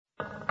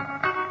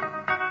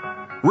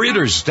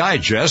Reader's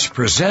Digest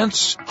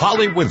presents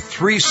Hollywood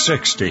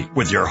 360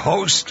 with your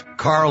host,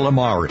 Carl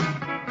Amari.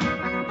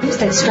 Who's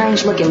that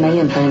strange-looking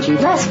man, Bungie?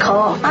 That's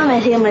Carl. I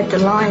met him at the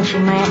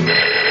laundromat.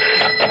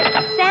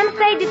 Sam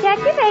Spade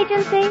Detective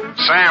Agency.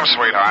 Sam,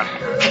 sweetheart.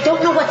 I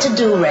don't know what to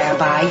do,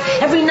 Rabbi.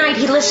 Every night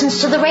he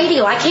listens to the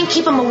radio. I can't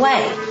keep him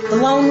away. The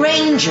Lone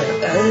Ranger,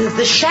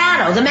 the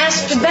Shadow, the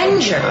Master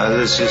Avenger.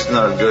 This is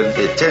not good.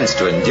 It tends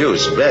to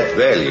induce bad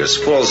values,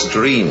 false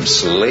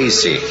dreams,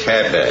 lazy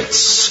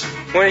habits.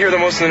 Want to hear the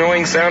most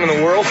annoying sound in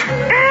the world?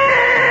 Guys!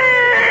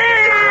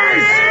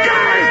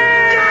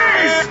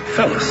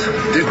 Fellas,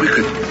 think we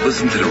could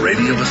listen to the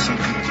radio or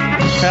something?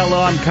 Hello,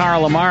 I'm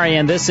Carl Amari,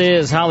 and this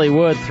is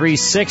Hollywood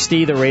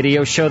 360, the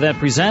radio show that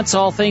presents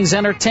all things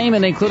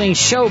entertainment, including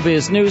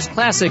showbiz news,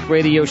 classic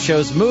radio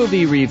shows,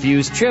 movie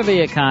reviews,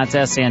 trivia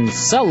contests, and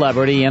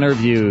celebrity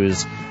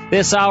interviews.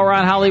 This hour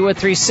on Hollywood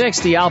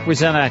 360, I'll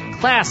present a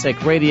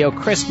classic radio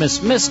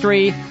Christmas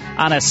mystery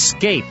on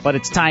Escape. But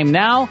it's time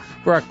now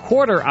for a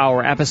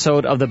quarter-hour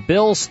episode of the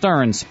Bill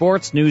Stern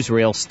Sports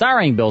Newsreel,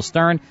 starring Bill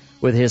Stern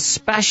with his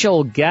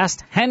special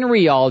guest,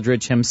 Henry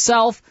Aldrich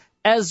himself,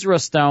 Ezra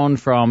Stone,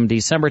 from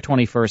December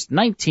 21st,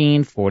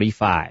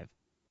 1945.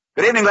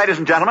 Good evening, ladies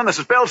and gentlemen. This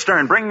is Bill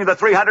Stern, bringing you the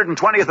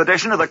 320th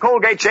edition of the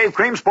Colgate Shave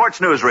Cream Sports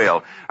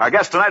Newsreel. Our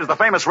guest tonight is the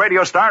famous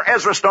radio star,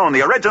 Ezra Stone,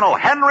 the original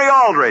Henry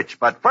Aldrich.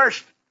 But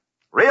first,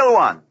 Reel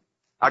 1,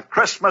 a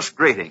Christmas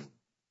greeting.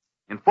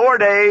 In 4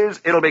 days,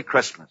 it'll be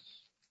Christmas.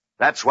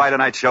 That's why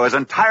tonight's show is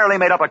entirely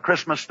made up of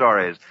Christmas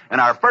stories. And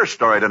our first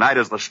story tonight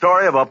is the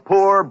story of a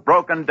poor,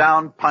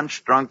 broken-down,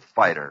 punch-drunk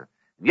fighter.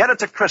 And yet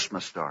it's a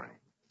Christmas story.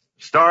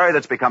 A story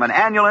that's become an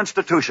annual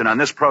institution on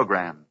this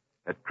program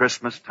at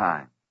Christmas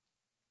time.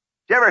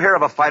 Did you ever hear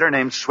of a fighter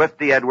named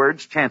Swifty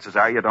Edwards? Chances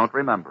are you don't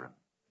remember him.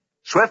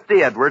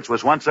 Swifty Edwards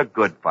was once a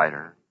good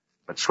fighter.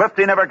 But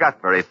Swifty never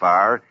got very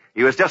far.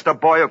 He was just a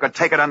boy who could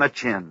take it on the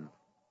chin.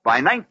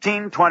 By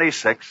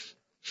 1926,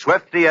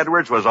 Swifty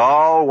Edwards was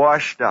all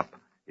washed up.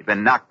 He'd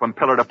been knocked from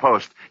pillar to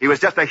post. He was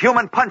just a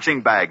human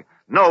punching bag.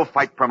 No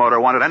fight promoter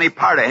wanted any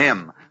part of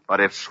him. But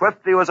if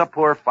Swifty was a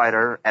poor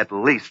fighter, at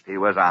least he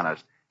was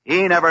honest.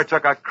 He never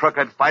took a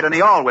crooked fight, and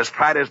he always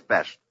tried his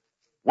best.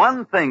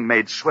 One thing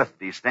made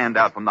Swifty stand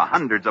out from the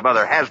hundreds of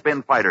other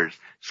has-been fighters.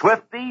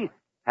 Swifty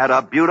had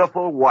a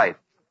beautiful wife.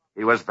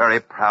 He was very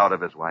proud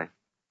of his wife.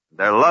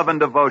 Their love and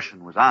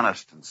devotion was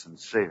honest and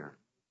sincere.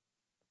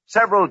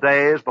 Several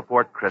days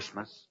before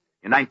Christmas,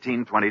 in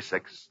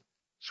 1926,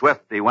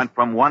 Swifty went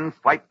from one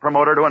fight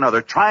promoter to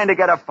another, trying to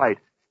get a fight.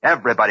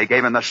 Everybody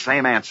gave him the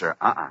same answer.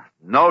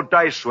 No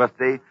dice,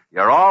 Swifty.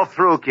 You're all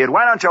through, kid.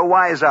 Why don't you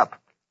wise up?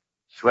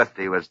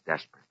 Swifty was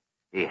desperate.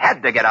 He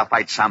had to get a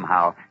fight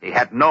somehow. He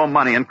had no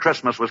money, and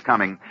Christmas was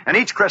coming. And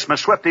each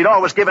Christmas, Swifty'd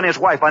always given his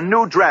wife a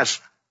new dress.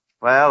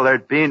 Well,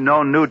 there'd be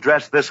no new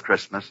dress this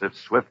Christmas if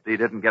Swifty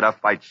didn't get a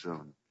fight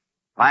soon.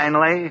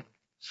 Finally,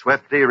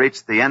 Swifty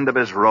reached the end of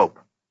his rope.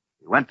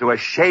 He went to a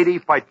shady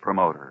fight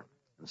promoter.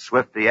 And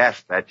Swifty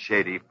asked that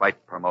shady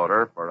fight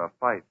promoter for a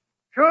fight.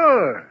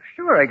 Sure,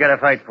 I got a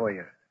fight for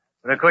you.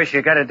 But of course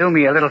you gotta do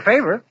me a little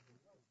favor.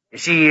 You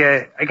see,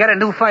 I got a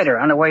new fighter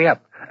on the way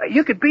up.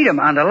 You could beat him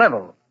on the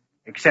level.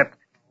 Except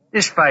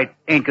this fight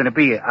ain't gonna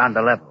be on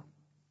the level.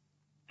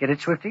 Get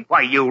it, Swifty?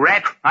 Why, you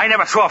rat. I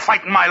never saw a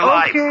fight in my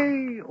life.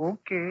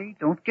 Okay.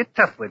 Don't get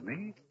tough with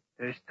me.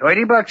 There's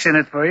 $20 in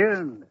it for you,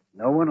 and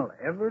no one will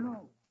ever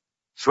know.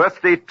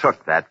 Swifty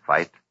took that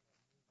fight.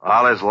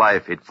 All his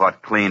life he'd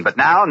fought clean, but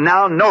now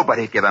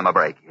nobody'd give him a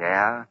break.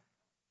 Yeah,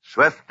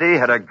 Swifty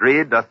had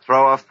agreed to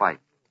throw a fight.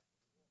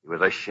 He was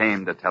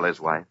ashamed to tell his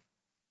wife.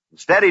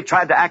 Instead, he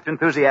tried to act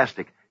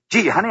enthusiastic.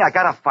 Gee, honey, I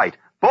got a fight.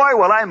 Boy,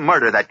 will I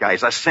murder that guy.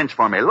 It's a cinch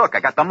for me. Look, I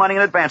got the money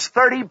in advance.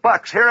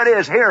 $30. Here it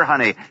is. Here,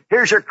 honey.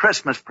 Here's your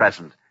Christmas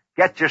present.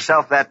 Get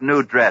yourself that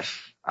new dress.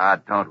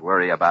 Don't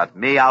worry about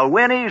me. I'll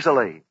win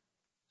easily.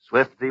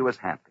 Swifty was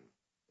happy.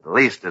 At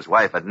least his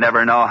wife would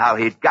never know how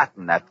he'd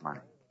gotten that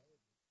money.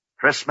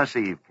 Christmas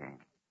Eve came.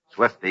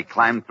 Swifty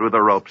climbed through the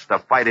ropes to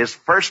fight his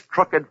first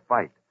crooked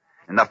fight.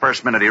 In the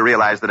first minute, he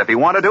realized that if he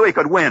wanted to, he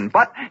could win.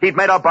 But he'd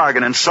made a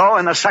bargain, and so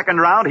in the second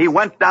round, he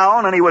went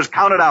down and he was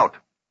counted out.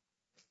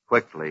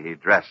 Quickly, he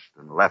dressed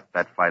and left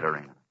that fight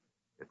arena.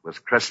 It was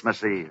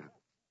Christmas Eve.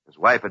 His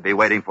wife would be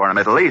waiting for him.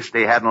 At least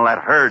he hadn't let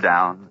her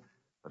down.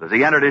 But as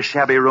he entered his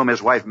shabby room,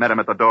 his wife met him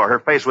at the door. Her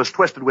face was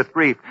twisted with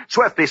grief.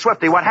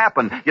 Swifty, what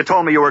happened? You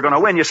told me you were going to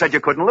win. You said you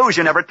couldn't lose.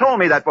 You never told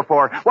me that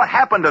before. What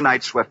happened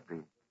tonight,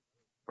 Swifty?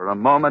 For a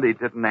moment, he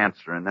didn't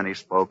answer, and then he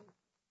spoke.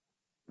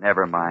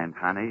 Never mind,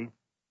 honey.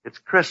 It's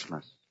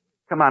Christmas.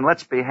 Come on,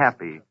 let's be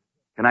happy.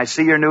 Can I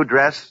see your new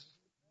dress?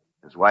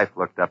 His wife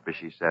looked up as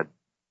she said,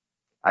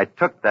 I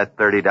took that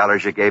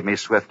 $30 you gave me,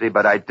 Swifty,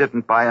 but I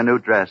didn't buy a new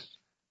dress.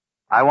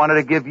 I wanted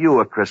to give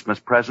you a Christmas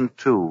present,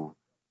 too.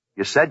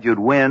 You said you'd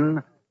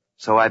win,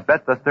 so I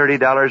bet the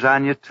 $30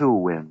 on you to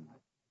win.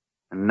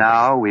 And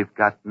now we've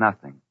got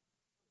nothing.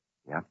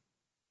 Yep.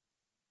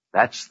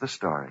 That's the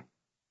story.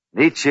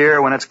 And each year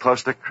when it's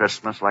close to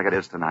Christmas like it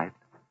is tonight,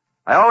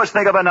 I always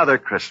think of another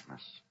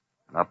Christmas.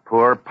 And a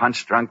poor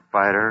punch-drunk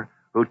fighter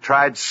who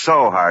tried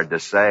so hard to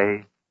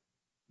say,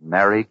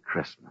 Merry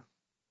Christmas.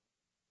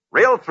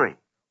 Reel 3.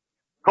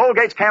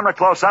 Colgate's camera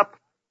close-up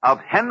of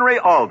Henry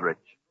Aldrich.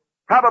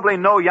 Probably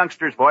no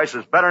youngster's voice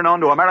is better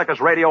known to America's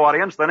radio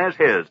audience than is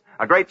his.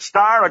 A great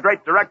star, a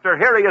great director.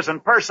 Here he is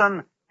in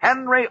person,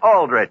 Henry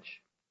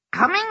Aldrich.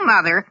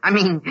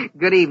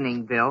 Good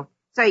evening, Bill.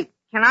 Say,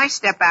 can I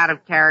step out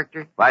of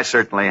character? Why,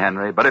 certainly,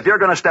 Henry. But if you're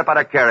going to step out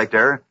of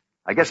character,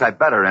 I guess I'd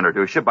better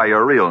introduce you by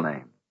your real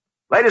name.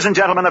 Ladies and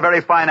gentlemen, a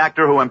very fine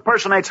actor who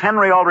impersonates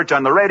Henry Aldrich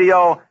on the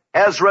radio,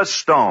 Ezra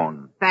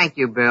Stone. Thank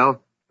you,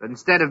 Bill. But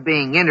instead of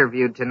being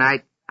interviewed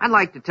tonight, I'd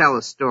like to tell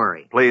a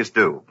story. Please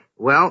do.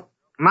 Well,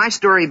 my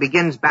story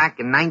begins back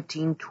in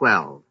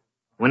 1912,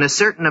 when a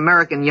certain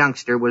American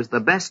youngster was the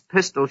best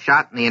pistol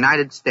shot in the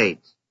United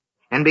States.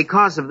 And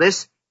because of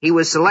this, he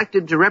was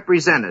selected to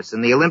represent us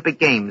in the Olympic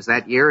Games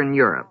that year in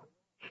Europe.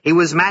 He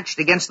was matched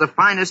against the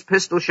finest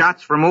pistol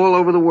shots from all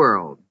over the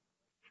world.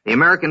 The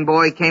American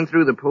boy came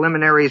through the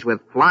preliminaries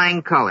with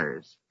flying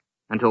colors,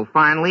 until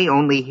finally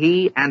only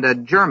he and a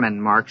German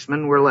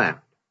marksman were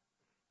left.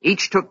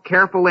 Each took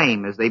careful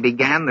aim as they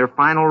began their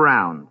final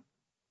round,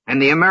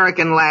 and the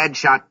American lad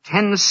shot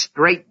 10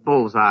 straight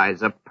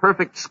bullseyes, a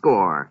perfect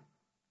score.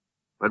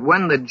 But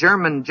when the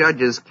German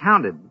judges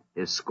counted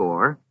his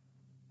score,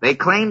 they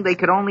claimed they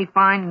could only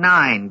find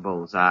 9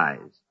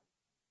 bullseyes.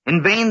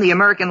 In vain the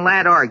American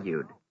lad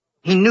argued.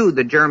 He knew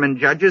the German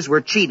judges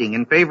were cheating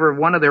in favor of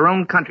one of their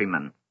own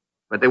countrymen,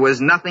 but there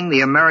was nothing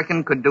the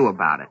American could do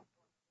about it.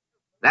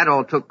 That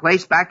all took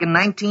place back in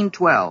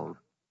 1912,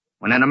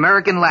 when an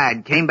American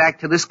lad came back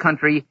to this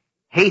country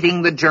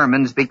hating the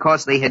Germans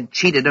because they had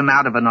cheated him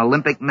out of an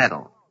Olympic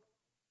medal.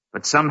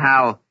 But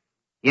somehow,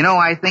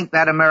 I think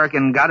that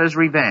American got his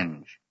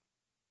revenge,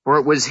 for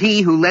it was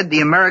he who led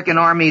the American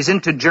armies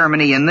into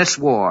Germany in this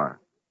war.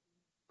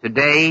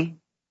 Today,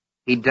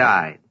 he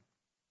died.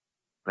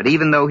 But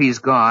even though he's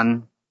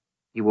gone,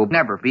 he will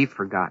never be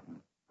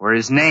forgotten, for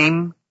his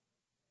name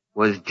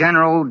was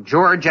General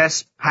George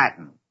S.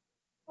 Patton.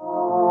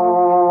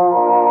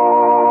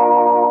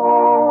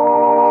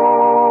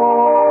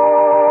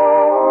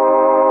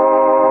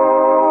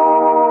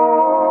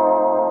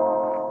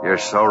 You're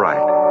so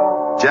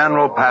right.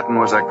 General Patton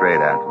was a great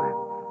athlete.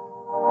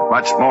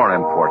 Much more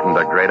important,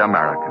 a great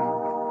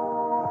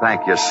American.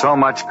 Thank you so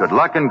much. Good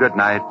luck and good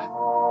night.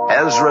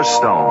 Ezra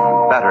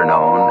Stone, better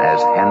known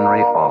as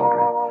Henry Aldrich.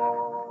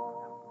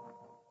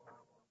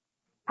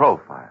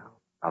 Profile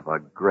of a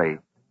great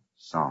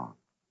song.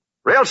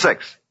 Reel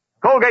 6.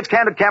 Colgate's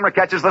Candid Camera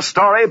catches the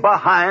story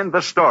behind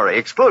the story.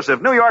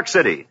 Exclusive, New York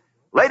City.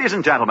 Ladies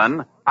and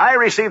gentlemen, I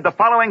received the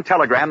following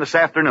telegram this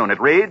afternoon.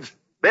 It reads,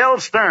 Bill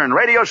Stern,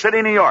 Radio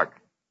City, New York.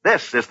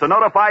 This is to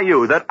notify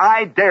you that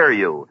I dare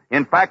you.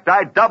 In fact,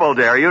 I double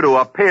dare you to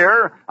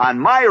appear on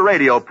my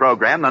radio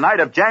program the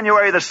night of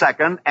January the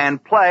 2nd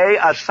and play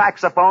a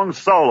saxophone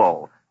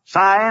solo.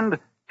 Signed,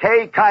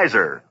 K.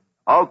 Kaiser.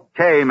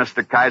 Okay,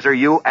 Mr. Kaiser,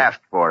 you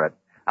asked for it.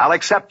 I'll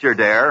accept your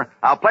dare.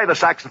 I'll play the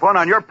saxophone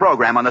on your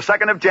program on the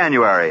 2nd of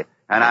January.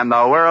 And I'm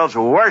the world's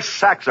worst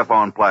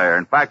saxophone player.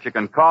 In fact, you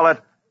can call it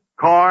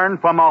corn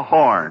from a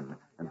horn.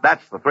 And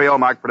that's the 3-0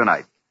 mark for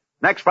tonight.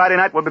 Next Friday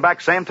night, we'll be back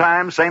same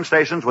time, same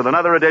stations, with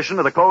another edition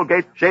of the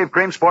Colgate Shave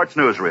Cream Sports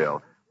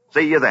Newsreel.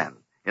 See you then.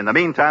 In the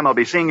meantime, I'll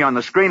be seeing you on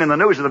the screen in the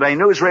News of the Day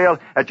newsreel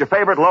at your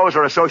favorite Lowe's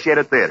or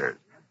Associated Theaters.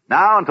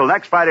 Now, until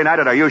next Friday night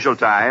at our usual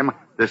time,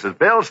 this is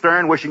Bill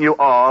Stern wishing you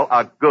all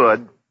a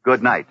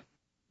good night.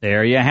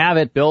 There you have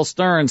it, Bill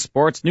Stern,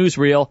 Sports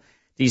Newsreel,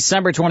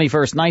 December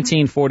 21st,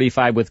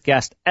 1945, with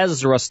guest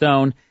Ezra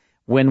Stone.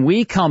 When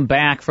we come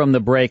back from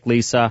the break,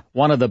 Lisa,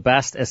 one of the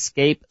best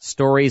escape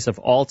stories of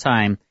all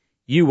time.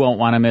 You won't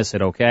want to miss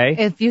it, okay?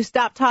 If you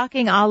stop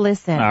talking, I'll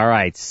listen. All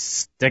right,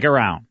 stick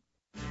around.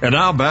 And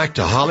now back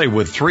to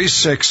Hollywood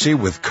 360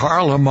 with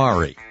Carl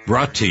Amari,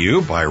 brought to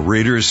you by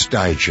Reader's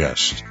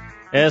Digest.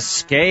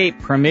 Escape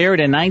premiered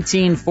in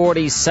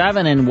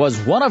 1947 and was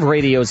one of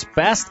radio's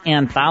best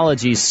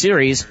anthology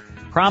series,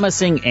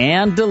 promising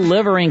and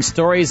delivering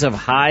stories of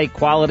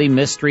high-quality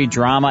mystery,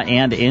 drama,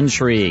 and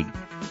intrigue.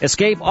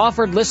 Escape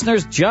offered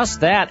listeners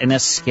just that, an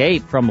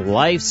escape from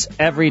life's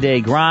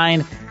everyday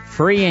grind,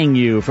 freeing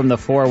you from the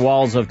four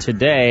walls of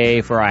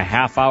today for a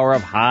half hour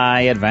of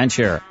high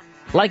adventure.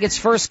 Like its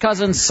first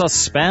cousin,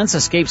 Suspense,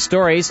 Escape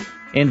stories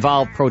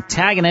involve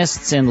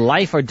protagonists in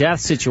life or death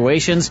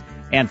situations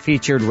and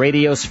featured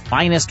radio's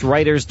finest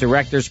writers,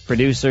 directors,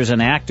 producers,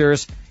 and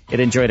actors. It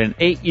enjoyed an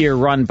 8-year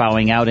run,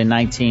 bowing out in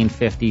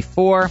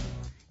 1954.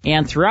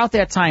 And throughout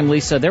that time,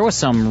 Lisa, there was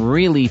some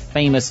really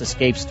famous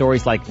escape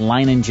stories like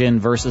Leiningen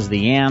versus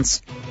the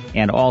Ants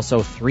and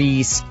also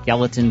Three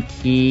Skeleton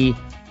Key.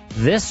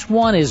 This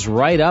one is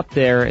right up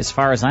there as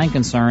far as I'm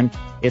concerned.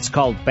 It's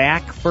called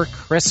Back for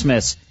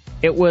Christmas.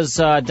 It was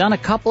done a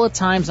couple of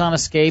times on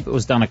Escape. It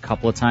was done a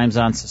couple of times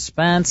on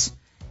Suspense.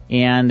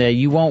 And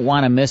you won't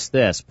want to miss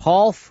this.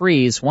 Paul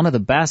Frees, one of the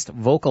best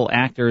vocal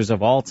actors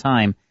of all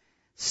time,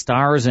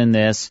 stars in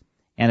this.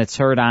 And it's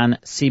heard on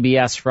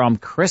CBS from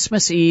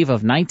Christmas Eve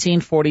of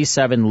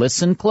 1947.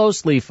 Listen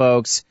closely,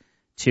 folks,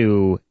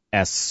 to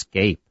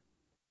Escape.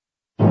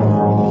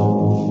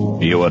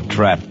 The you are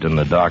trapped in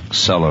the dark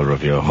cellar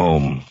of your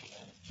home.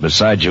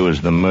 Beside you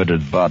is the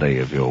murdered body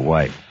of your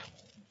wife.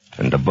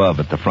 And above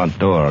at the front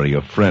door are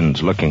your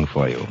friends looking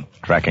for you,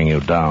 tracking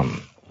you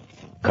down,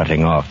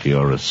 cutting off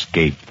your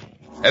escape.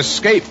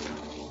 Escape,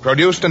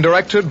 produced and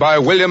directed by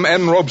William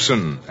N.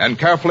 Robeson, and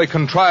carefully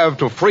contrived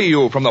to free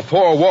you from the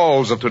four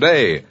walls of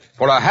today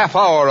for a half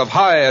hour of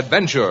high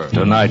adventure.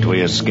 Tonight we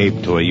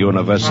escape to a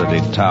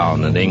university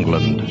town in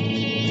England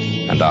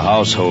and a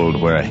household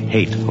where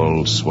hate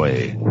holds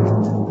sway.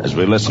 As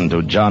we listen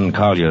to John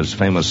Collier's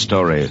famous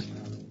story,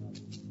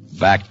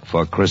 Back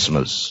for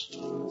Christmas.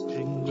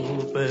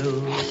 Jingle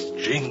bells,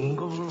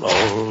 jingle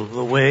all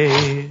the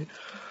way.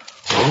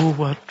 Oh,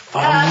 what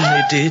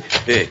fun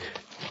it is.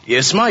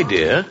 Yes, my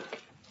dear.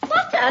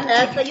 What on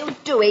earth are you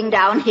doing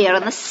down here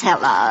in the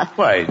cellar?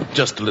 Why,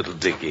 just a little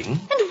digging.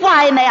 And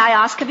why, may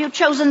I ask, have you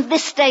chosen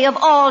this day of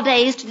all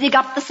days to dig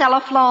up the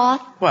cellar floor?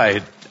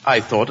 Why,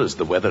 I thought as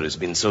the weather has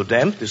been so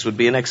damp, this would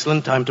be an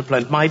excellent time to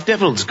plant my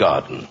devil's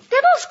garden.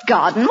 Devil's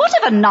garden?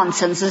 Whatever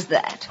nonsense is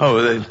that?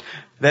 Oh,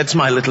 that's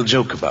my little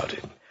joke about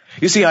it.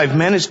 You see, I've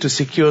managed to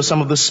secure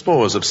some of the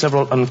spores of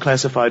several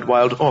unclassified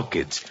wild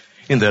orchids.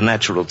 In their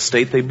natural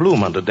state, they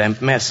bloom under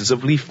damp masses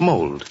of leaf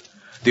mold.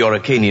 The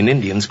Araucanian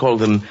Indians call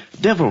them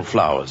devil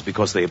flowers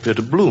because they appear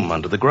to bloom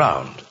under the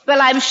ground.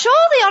 Well, I'm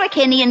sure the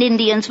Araucanian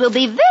Indians will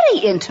be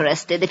very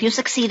interested if you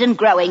succeed in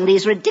growing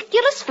these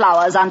ridiculous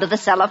flowers under the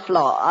cellar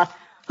floor.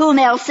 Whom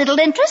else it'll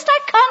interest, I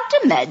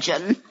can't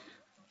imagine.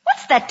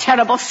 What's that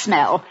terrible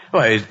smell?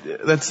 Why,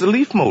 that's the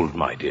leaf mold,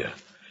 my dear.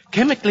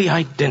 Chemically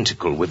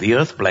identical with the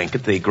earth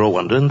blanket they grow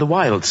under in the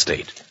wild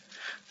state.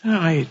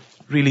 I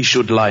really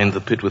should line the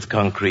pit with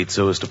concrete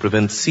so as to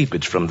prevent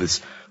seepage from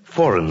this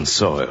foreign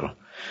soil.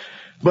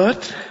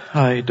 But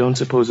I don't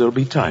suppose there'll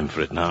be time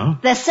for it now.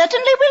 There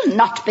certainly will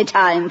not be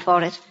time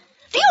for it.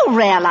 Do you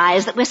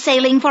realize that we're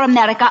sailing for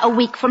America a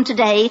week from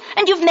today,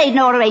 and you've made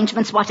no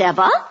arrangements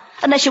whatever?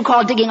 Unless you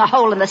call digging a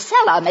hole in the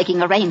cellar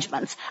making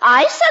arrangements.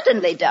 I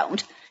certainly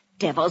don't.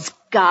 Devil's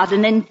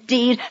garden,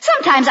 indeed.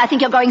 Sometimes I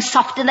think you're going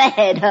soft in the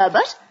head,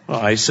 Herbert. Well,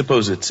 I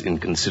suppose it's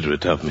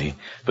inconsiderate of me.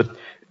 But,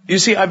 you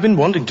see, I've been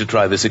wanting to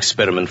try this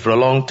experiment for a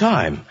long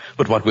time.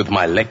 But what with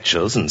my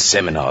lectures and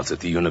seminars at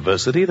the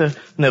university, there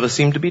never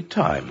seemed to be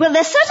time. Well,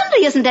 there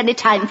certainly isn't any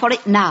time for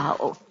it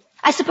now.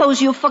 I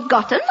suppose you've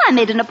forgotten I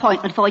made an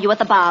appointment for you at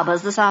the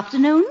barber's this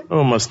afternoon.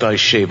 Oh, must I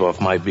shave off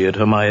my beard,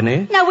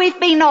 Hermione? Now, we've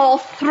been all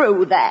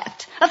through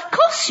that. Of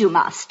course you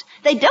must.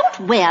 They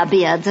don't wear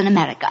beards in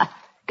America.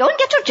 Go and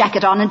get your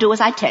jacket on and do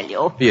as I tell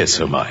you. Yes,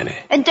 Hermione.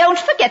 And don't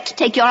forget to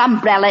take your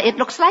umbrella. It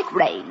looks like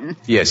rain.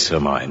 Yes,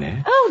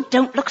 Hermione. Oh,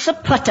 don't look so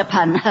put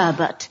upon,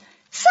 Herbert.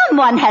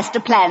 Someone has to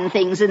plan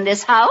things in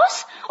this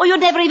house, or you'd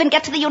never even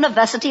get to the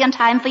university in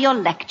time for your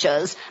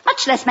lectures,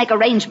 much less make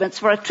arrangements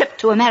for a trip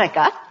to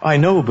America. I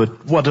know,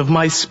 but what of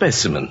my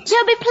specimens?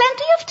 There'll be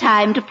plenty of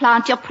time to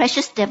plant your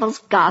precious devil's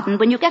garden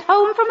when you get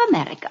home from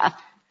America.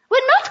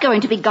 We're not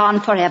going to be gone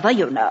forever,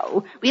 you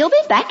know. We'll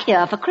be back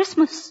here for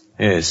Christmas.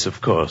 Yes,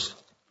 of course.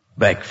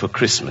 Back for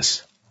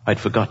Christmas. I'd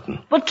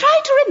forgotten. Well,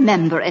 try to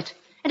remember it.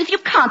 And if you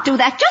can't do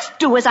that, just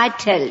do as I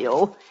tell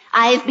you.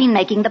 I've been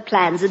making the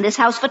plans in this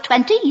house for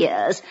 20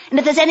 years, and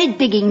if there's any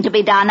digging to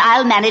be done,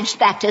 I'll manage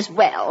that as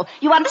well.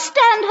 You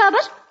understand,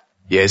 Herbert?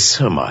 Yes,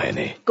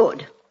 Hermione.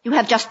 Good. You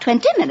have just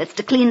 20 minutes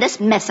to clean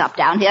this mess up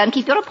down here and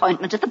keep your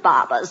appointment at the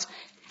barber's.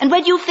 And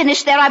when you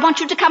finish there, I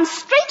want you to come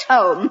straight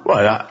home.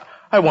 Why,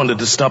 I wanted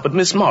to stop at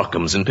Miss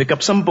Markham's and pick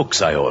up some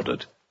books I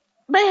ordered.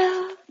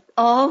 Well,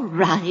 all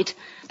right.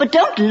 But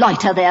don't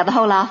loiter there the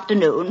whole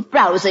afternoon,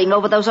 browsing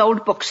over those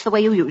old books the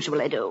way you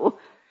usually do.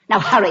 Now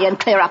hurry and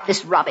clear up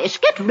this rubbish.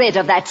 Get rid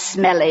of that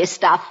smelly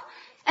stuff.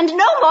 And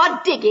no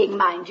more digging,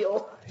 mind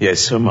you.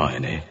 Yes,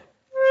 Hermione.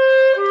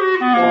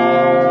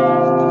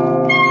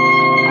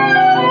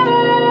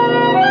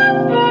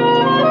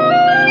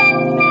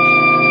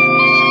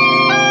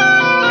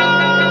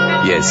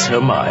 Yes,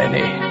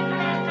 Hermione.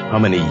 How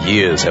many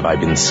years have I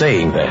been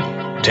saying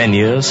that? 10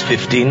 years?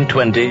 15?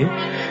 20?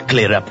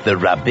 Clear up the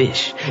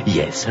rubbish.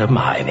 Yes,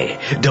 Hermione.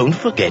 Don't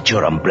forget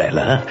your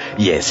umbrella.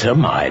 Yes,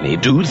 Hermione.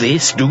 Do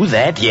this, do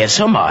that. Yes,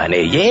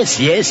 Hermione. Yes,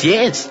 yes,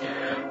 yes.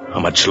 How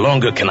much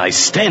longer can I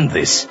stand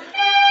this?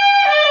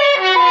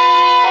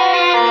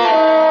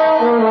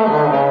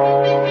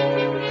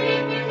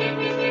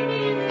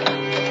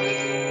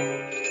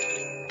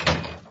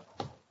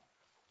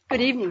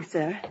 Good evening,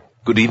 sir.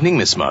 Good evening,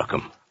 Miss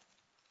Markham.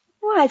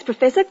 Why, it's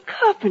Professor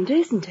Carpenter,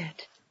 isn't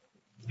it?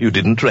 You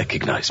didn't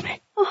recognize me.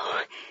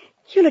 Oh,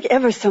 you look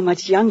ever so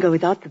much younger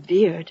without the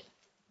beard.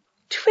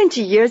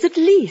 20 years at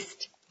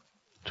least.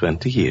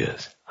 20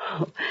 years.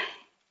 Oh,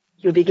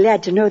 you'll be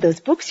glad to know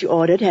those books you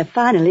ordered have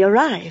finally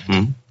arrived.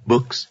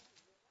 Books?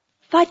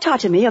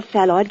 Phytotomy of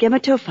Phalloid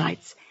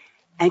Gametophytes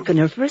and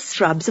Coniferous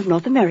Shrubs of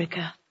North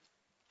America.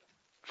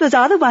 Those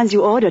are the ones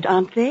you ordered,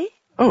 aren't they?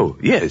 Oh,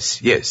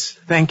 yes, yes.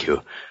 Thank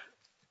you.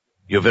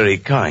 You're very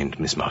kind,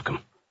 Miss Markham.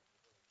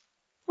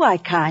 Why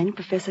kind,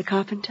 Professor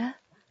Carpenter?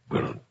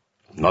 Well,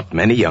 not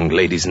many young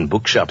ladies in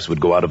bookshops would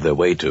go out of their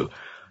way to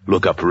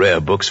look up rare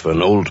books for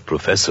an old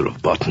professor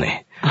of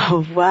botany.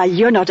 Oh, why,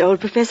 you're not old,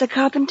 Professor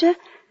Carpenter.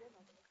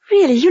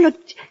 Really, you look...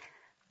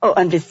 Oh,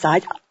 and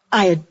besides,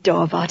 I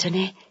adore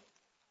botany.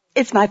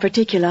 It's my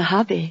particular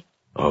hobby.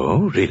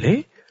 Oh,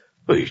 really?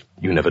 Well,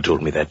 you never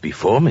told me that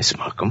before, Miss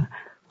Markham.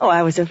 Oh,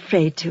 I was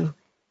afraid to.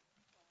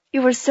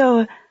 You were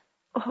so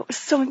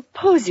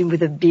imposing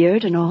with a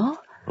beard and all.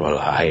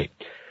 Well,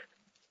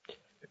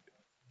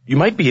 You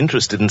might be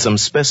interested in some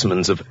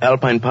specimens of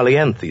alpine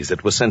polyanthes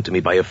that were sent to me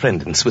by a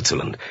friend in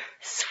Switzerland.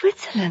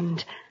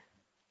 Switzerland?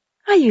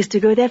 I used to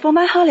go there for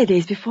my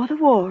holidays before the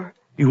war.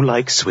 You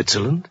like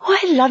Switzerland? Oh,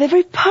 I love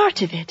every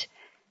part of it.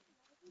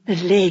 The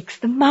lakes,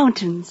 the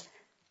mountains,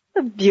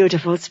 the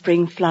beautiful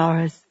spring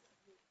flowers.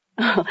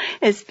 Oh,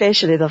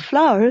 especially the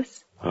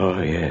flowers.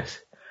 Oh, yes.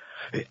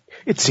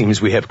 It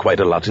seems we have quite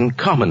a lot in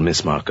common,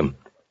 Miss Markham.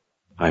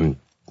 I'm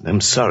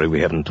sorry we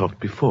haven't talked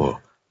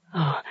before.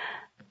 Oh,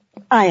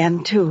 I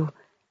am too.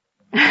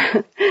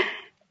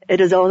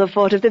 It is all the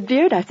fault of the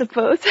beard, I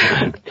suppose.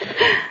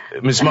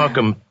 Miss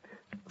Markham,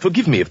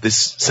 forgive me if this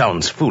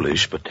sounds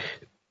foolish, but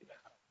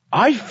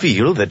I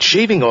feel that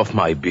shaving off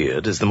my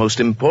beard is the most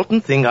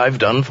important thing I've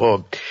done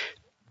for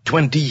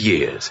 20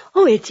 years.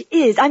 Oh, it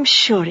is. I'm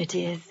sure it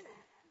is.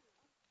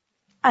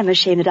 I'm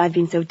ashamed that I've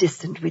been so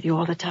distant with you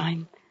all the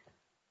time.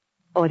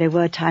 Oh, there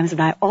were times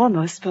when I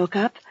almost spoke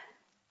up.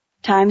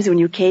 Times when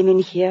you came in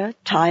here,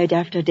 tired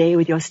after a day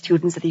with your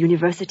students at the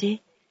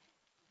university.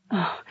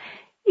 Oh,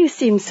 you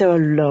seemed so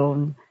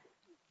alone.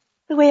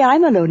 The way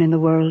I'm alone in the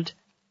world.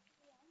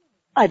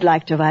 I'd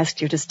like to have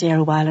asked you to stay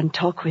a while and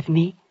talk with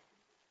me.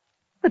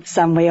 But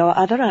some way or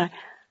other,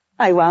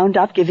 I wound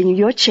up giving you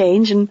your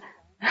change and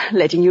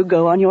letting you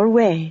go on your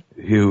way.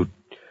 You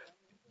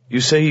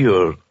say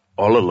you're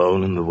all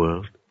alone in the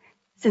world?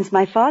 Since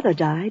my father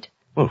died.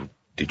 Well,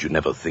 did you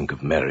never think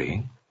of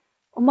marrying?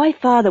 My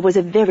father was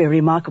a very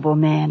remarkable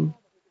man.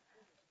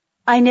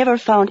 I never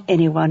found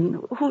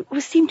anyone who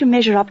seemed to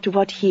measure up to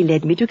what he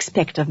led me to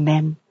expect of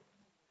men.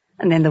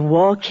 And then the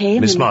war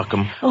came. Miss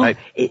Markham,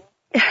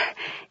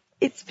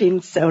 It's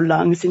been so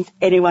long since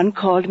anyone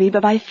called me by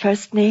my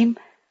first name.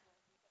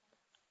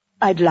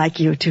 I'd like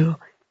you to,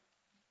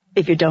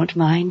 if you don't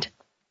mind.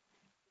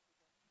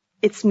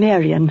 It's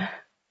Marion.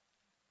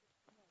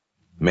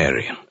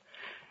 Marion.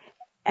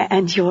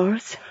 And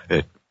yours?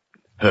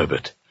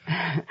 Herbert.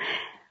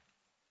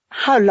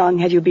 How long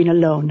have you been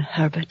alone,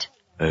 Herbert?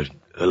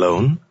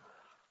 Alone?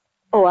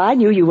 Oh, I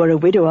knew you were a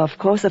widower, of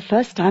course, the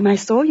first time I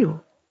saw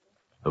you.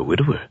 A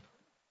widower?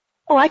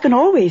 Oh, I can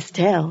always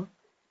tell.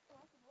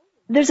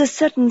 There's a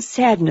certain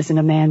sadness in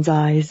a man's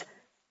eyes.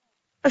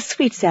 A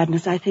sweet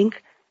sadness, I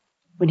think,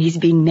 when he's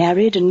been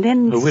married and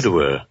then... A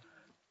widower?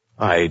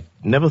 I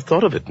never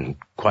thought of it in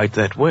quite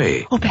that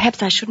way. Oh,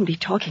 perhaps I shouldn't be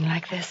talking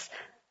like this.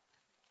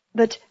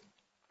 But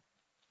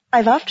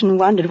I've often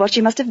wondered what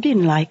she must have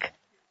been like.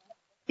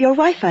 Your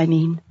wife, I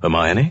mean.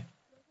 Hermione?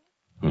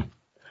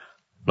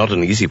 Not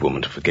an easy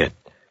woman to forget.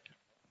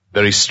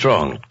 Very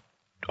strong,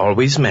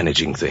 always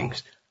managing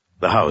things.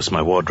 The house,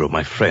 my wardrobe,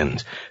 my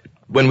friends.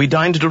 When we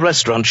dined at a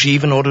restaurant, she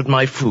even ordered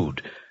my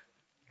food.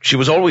 She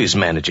was always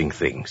managing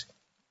things.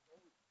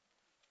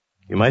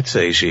 You might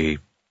say she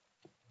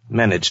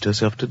managed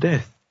herself to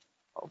death.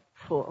 Oh,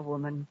 poor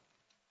woman.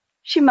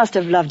 She must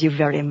have loved you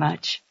very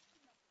much.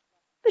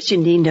 But she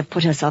needn't have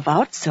put herself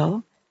out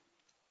so.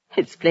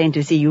 It's plain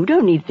to see you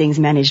don't need things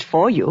managed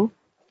for you.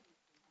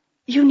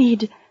 You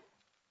need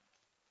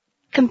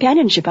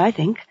companionship, I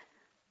think.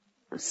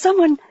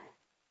 Someone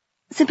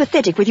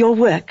sympathetic with your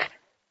work.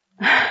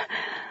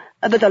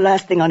 But the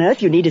last thing on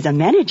earth you need is a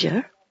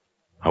manager.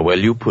 How well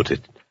you put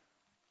it.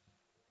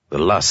 The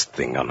last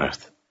thing on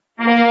earth.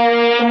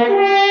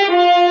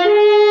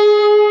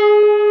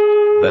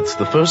 That's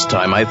the first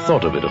time I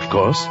thought of it, of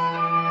course.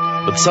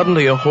 But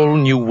suddenly a whole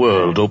new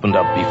world opened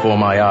up before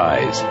my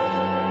eyes.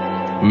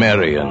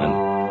 Marion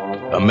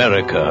and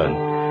America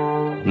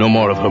and no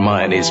more of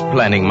Hermione's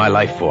planning my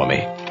life for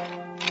me.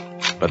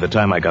 By the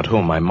time I got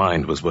home, my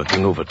mind was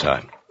working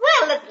overtime.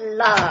 Well, at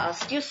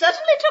last. You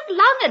certainly took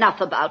long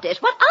enough about it.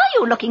 What are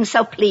you looking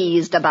so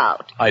pleased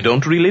about? I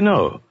don't really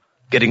know.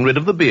 Getting rid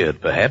of the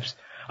beard, perhaps.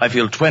 I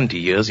feel 20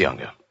 years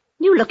younger.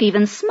 You look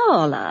even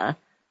smaller.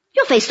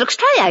 Your face looks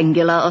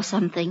triangular or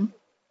something.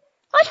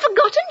 I'd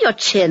forgotten your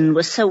chin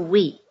was so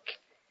weak.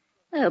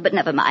 Oh, but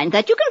never mind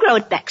that. You can grow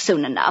it back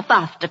soon enough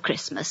after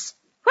Christmas.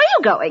 Where are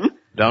you going?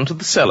 Down to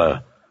the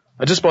cellar.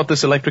 I just bought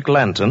this electric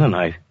lantern, and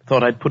I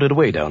thought I'd put it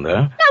away down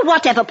there. Now,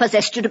 whatever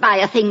possessed you to buy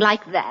a thing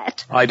like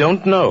that? I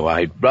don't know.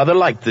 I rather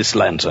like this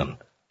lantern.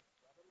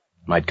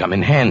 Might come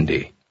in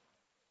handy.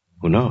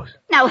 Who knows?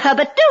 Now,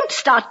 Herbert, don't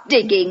start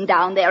digging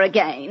down there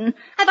again.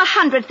 I've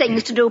 100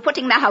 things to do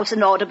putting the house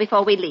in order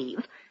before we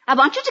leave. I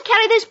want you to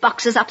carry these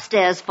boxes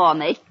upstairs for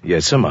me.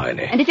 Yes,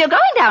 Hermione. And if you're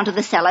going down to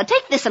the cellar,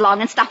 take this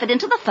along and stuff it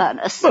into the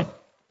furnace.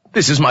 But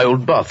this is my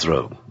old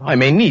bathrobe. I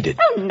may need it.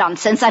 Oh,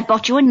 nonsense. I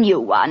bought you a new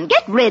one.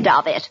 Get rid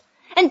of it.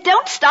 And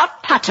don't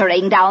start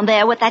puttering down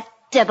there with that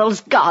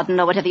devil's garden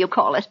or whatever you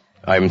call it.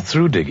 I'm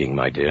through digging,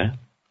 my dear.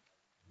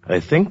 I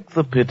think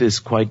the pit is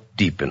quite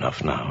deep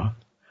enough now.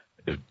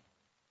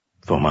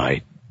 For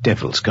my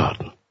Devil's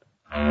Garden.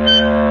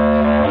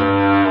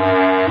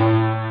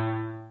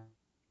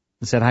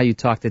 Is that how you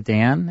talk to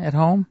Dan at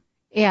home?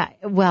 Yeah,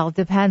 well,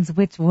 depends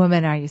which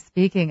woman are you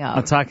speaking of.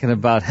 I'm talking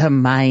about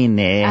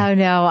Hermione. Oh,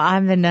 no,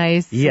 I'm the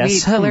nice, yes,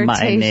 sweet, Hermione.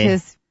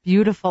 flirtatious,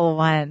 beautiful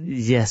one.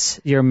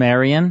 Yes, you're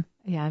Marion?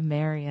 Yeah, I'm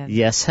Marion.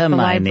 Yes,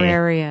 Hermione. The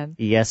librarian.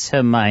 Yes,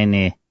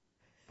 Hermione.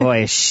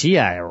 Boy, is she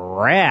a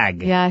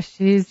rag. Yeah,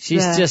 she's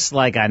just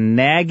like a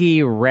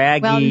naggy,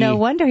 raggy... Well, no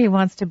wonder he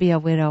wants to be a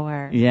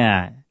widower.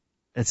 Yeah.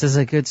 This is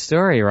a good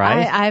story,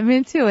 right? I'm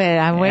into it.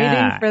 I'm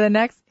waiting for the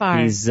next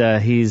part.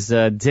 He's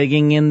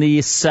digging in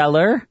the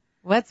cellar.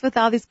 What's with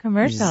all these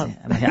commercials?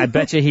 I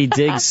bet you he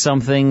digs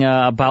something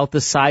about the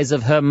size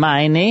of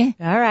Hermione.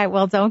 All right,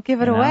 well, don't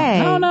give it away.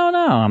 No,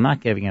 I'm not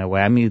giving it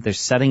away. I mean, they're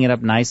setting it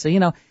up nicely.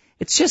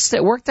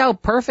 It worked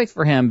out perfect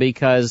for him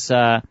because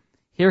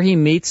here he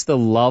meets the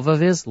love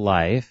of his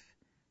life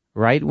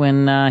right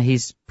when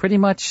he's pretty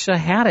much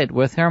had it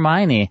with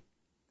Hermione,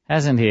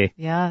 hasn't he?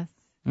 Yes.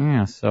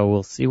 Yeah, so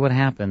we'll see what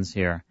happens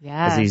here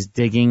yes. as he's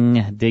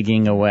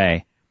digging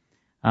away.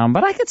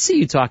 But I could see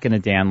you talking to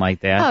Dan like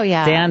that. Oh,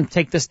 yeah. Dan,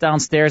 take this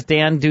downstairs.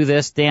 Dan, do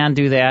this. Dan,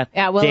 do that.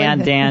 Yeah, well,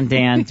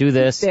 Dan, do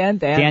this.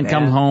 Dan,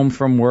 come home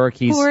from work.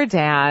 Poor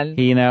Dan.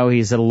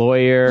 He's a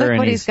lawyer. Look and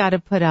what he's got to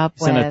put up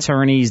with. He's an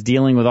attorney. He's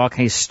dealing with all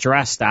kinds,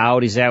 stressed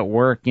out. He's at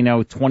work,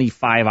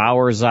 25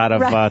 hours out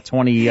of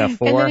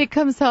 24. And then he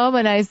comes home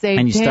and I say,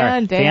 and you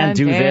Dan,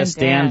 do this.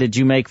 Dan, did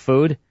you make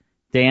food?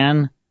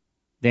 Dan.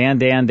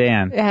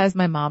 As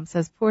my mom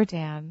says, poor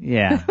Dan.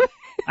 Yeah.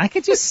 I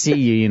could just see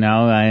you,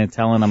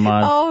 telling him.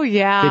 Oh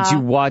yeah.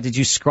 Did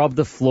you scrub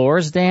the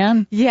floors,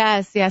 Dan?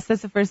 Yes. That's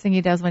the first thing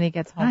he does when he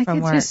gets home from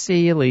work. I could just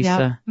see you,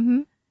 Lisa. Yep.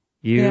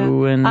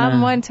 Mm-hmm. And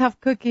I'm one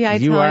tough cookie. I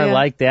tell you. You are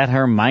like that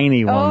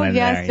Hermione woman. Oh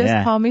yes, there.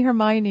 just call me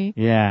Hermione.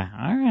 Yeah.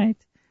 All right.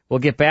 We'll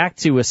get back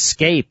to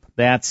Escape.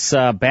 That's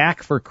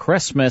back for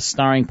Christmas,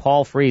 starring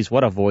Paul Frees.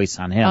 What a voice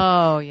on him.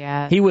 Oh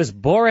yeah. He was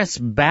Boris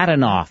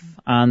Badenoff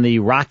on the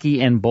Rocky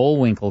and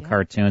Bullwinkle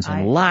cartoons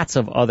and lots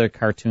of other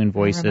cartoon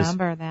voices. I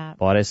remember that.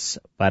 Boris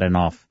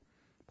Badenoff.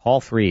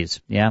 Paul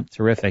Frees. Yeah,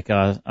 terrific.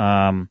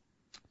 Stan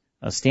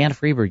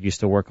Freberg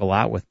used to work a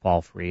lot with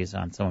Paul Frees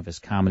on some of his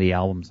comedy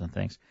albums and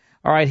things.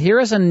 All right, here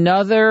is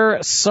another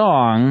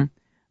song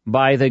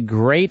by the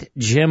great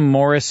Jim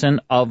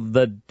Morrison of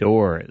The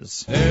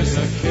Doors. There's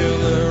a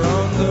killer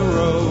on the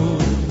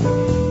road.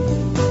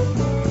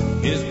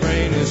 His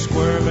brain is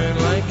squirming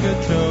like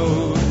a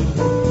toad.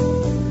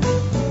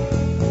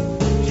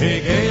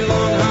 Take a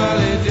long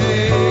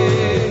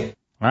holiday.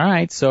 All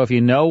right, so if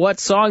you know what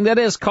song that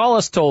is, call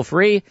us toll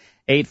free,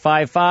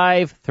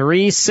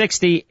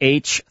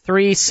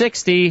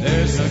 855-360-H360.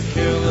 There's a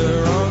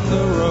killer on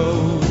the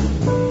road.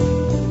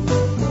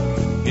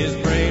 His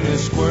brain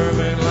is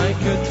squirming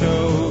like a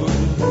toad.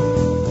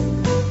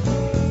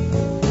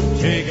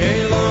 Take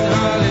a long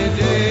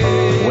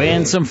holiday.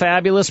 Win some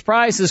fabulous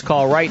prizes.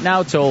 Call right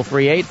now, toll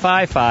free,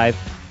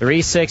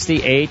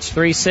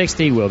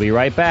 855-360-H360. We'll be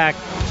right back.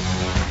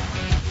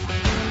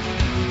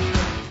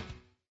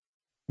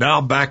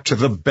 Now back to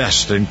the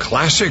best in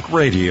classic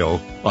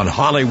radio on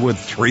Hollywood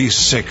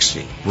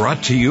 360,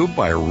 brought to you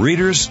by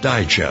Reader's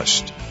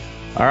Digest.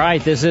 All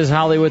right, this is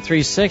Hollywood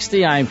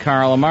 360. I'm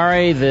Carl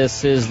Amari.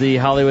 This is the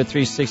Hollywood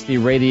 360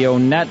 Radio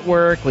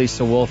Network.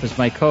 Lisa Wolf is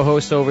my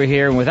co-host over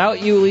here. And without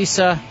you,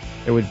 Lisa,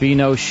 there would be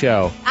no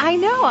show. I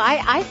know.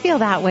 I feel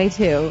that way,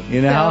 too.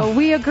 So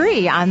we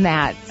agree on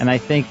that. And I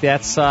think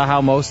that's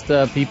how most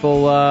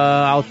people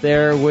out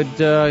there would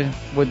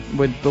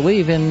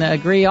believe and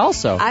agree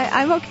also.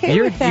 I'm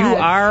okay with that. You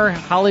are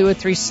Hollywood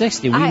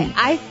 360.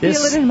 I feel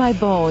it in my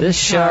bones. This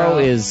show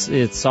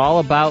it's all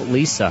about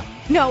Lisa.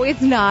 No,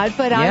 it's not,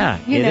 but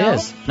it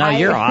is. No,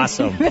 you're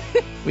awesome.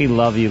 We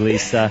love you,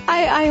 Lisa.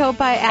 I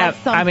hope I add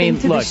something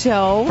to the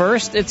show.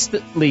 First it's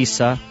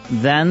Lisa,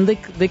 then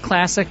the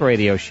classic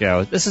radio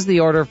show. This is the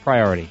order of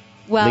priority.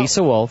 Well,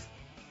 Lisa Wolf,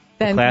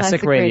 then the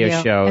classic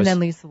radio shows, and then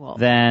Lisa Wolf.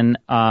 Then,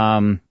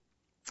 let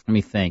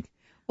me think.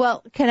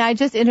 Well, can I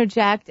just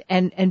interject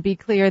and be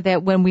clear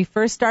that when we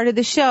first started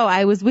the show,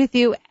 I was with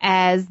you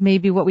as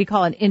maybe what we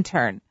call an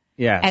intern.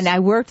 Yes. And I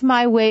worked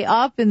my way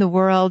up in the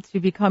world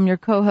to become your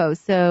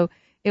co-host. So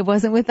it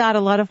wasn't without a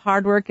lot of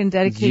hard work and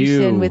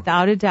dedication,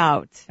 without a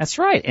doubt. That's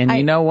right. And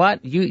you know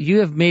what? You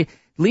have made...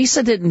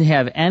 Lisa didn't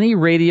have any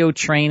radio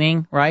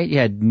training, right? You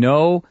had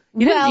no...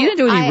 You didn't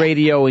do any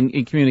radio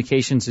and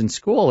communications in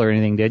school or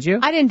anything, did you?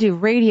 I didn't do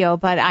radio,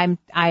 but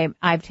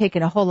I've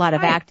taken a whole lot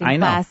of acting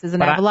classes,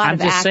 and I have a lot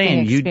of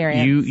acting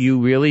experience. You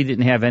really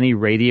didn't have any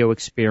radio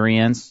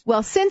experience?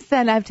 Well, since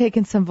then, I've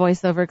taken some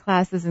voiceover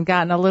classes and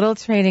gotten a little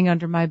training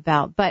under my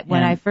belt. But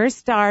when I first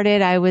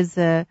started, I was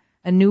a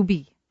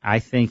newbie. I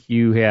think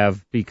you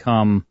have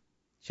become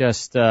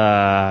just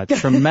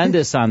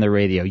tremendous on the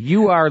radio.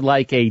 You are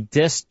like a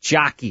disc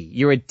jockey.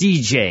 You're a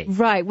DJ.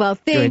 Right. Well,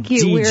 thank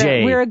you.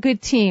 DJ. We're a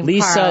good team,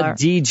 Lisa Carla.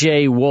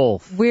 DJ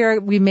Wolf.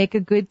 We make a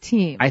good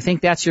team. I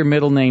think that's your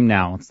middle name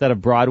now. Instead of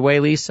Broadway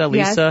Lisa,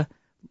 Lisa. Yes.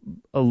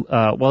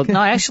 Well,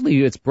 no,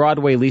 actually, it's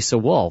Broadway Lisa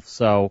Wolf.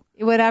 So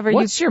whatever.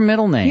 What's your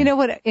middle name? You know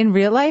what? In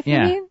real life, you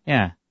mean?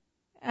 Yeah.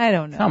 I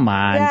don't know. Come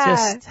on, Yeah.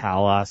 just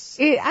tell us.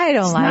 I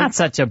don't It's like not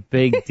such a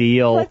big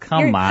deal.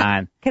 Come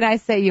on. Can I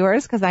say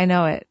yours? Because I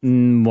know it.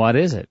 What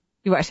is it?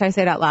 Should I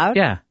say it out loud?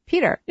 Yeah.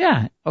 Peter.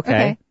 Yeah.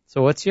 Okay.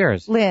 So what's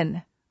yours?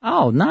 Lynn.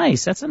 Oh,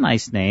 nice. That's a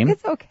nice name.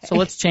 It's okay. So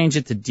let's change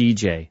it to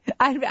DJ.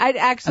 I'd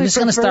actually I'm just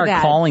going to prefer start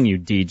that. calling you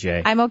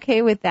DJ. I'm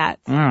okay with that.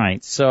 All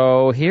right.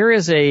 So here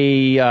is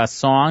a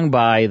song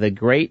by the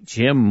great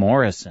Jim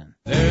Morrison.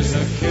 There's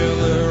a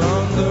killer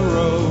on the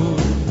road.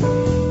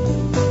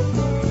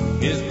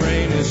 His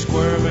brain is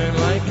squirming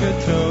like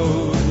a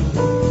toad.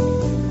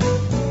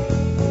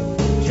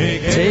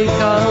 Take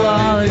a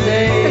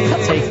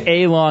holiday. Take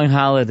a long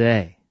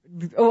holiday.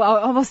 Oh,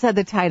 I almost said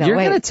the title. You're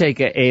Wait. going to take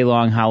a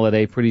long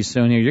holiday pretty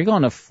soon here. You're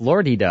going to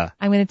Florida.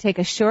 I'm going to take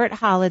a short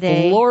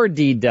holiday.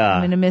 Florida.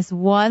 I'm going to miss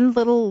one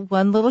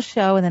little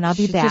show, and then I'll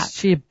be back.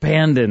 She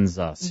abandons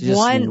us. She just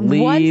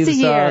leaves once a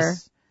year.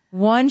 us.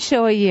 One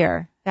show a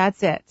year.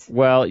 That's it.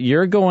 Well,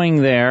 you're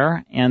going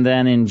there, and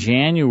then in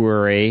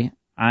January,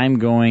 I'm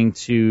going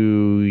to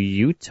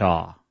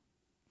Utah.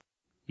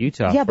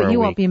 Yeah, but you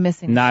won't be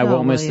missing the No, show, I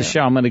won't miss will the you?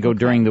 show. I'm going to go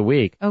during the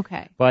week.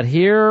 Okay. But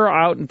here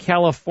out in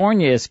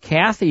California is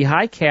Kathy.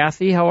 Hi,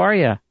 Kathy. How are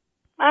you?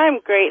 I'm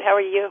great. How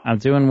are you? I'm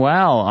doing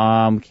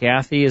well.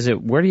 Kathy,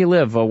 where do you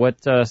live?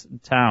 What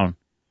town?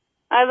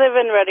 I live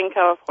in Redding,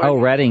 California. Oh,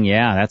 Redding.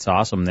 Yeah, that's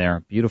awesome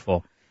there.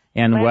 Beautiful.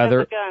 And Land weather.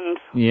 of the guns.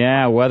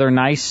 Yeah, weather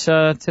nice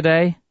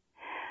today?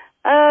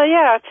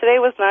 Yeah, today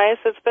was nice.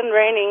 It's been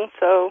raining,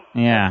 so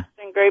Yeah. it's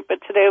been great, but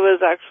today was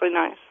actually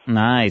nice.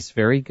 Nice.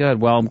 Very good.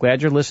 Well, I'm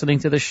glad you're listening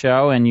to the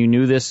show and you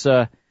knew this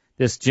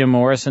Jim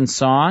Morrison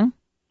song.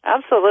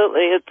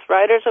 Absolutely. It's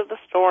Riders of the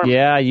Storm.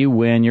 Yeah, you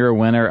win. You're a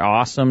winner.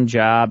 Awesome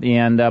job.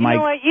 And You know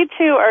what? You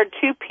two are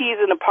two peas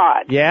in a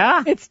pod.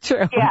 Yeah? It's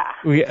true. Yeah.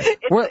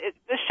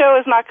 The show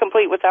is not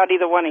complete without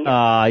either one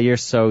of you. You're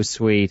so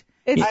sweet.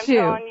 I'm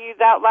telling you,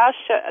 that last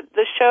show,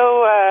 the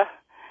show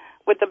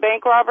with the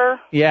bank robber.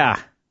 Yeah.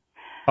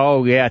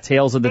 Oh, yeah,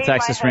 Tales of the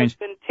Texas Ranger.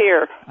 My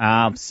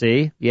husband tear.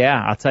 See?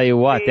 Yeah, I'll tell you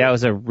what, that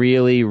was a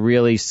really,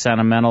 really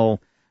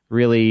sentimental,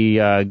 really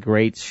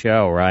great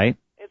show, right?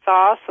 It's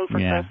awesome for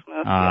Yeah.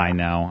 Christmas. I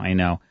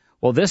know.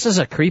 Well, this is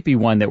a creepy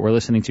one that we're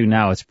listening to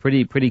now. It's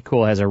pretty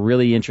cool. It has a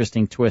really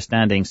interesting twist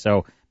ending,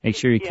 so make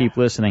sure you keep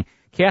listening.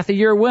 Kathy,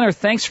 you're a winner.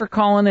 Thanks for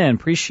calling in.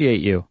 Appreciate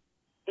you.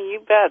 You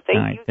bet. Thank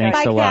All right, you. thanks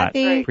Bye, a lot.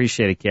 Kathy.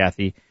 Appreciate it,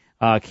 Kathy.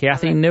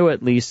 Kathy knew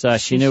it, Lisa.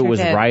 She knew sure it was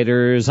did.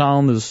 Riders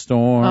on the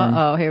Storm.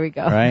 Uh-oh, here we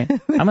go. Right?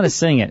 I'm going to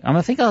sing it.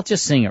 I think I'll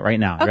just sing it right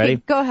now. Okay, Ready?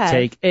 go ahead.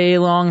 Take a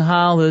long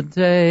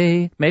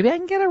holiday. Maybe I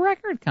can get a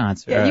record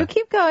concert. Yeah, you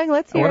keep going.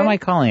 Let's hear What it. am I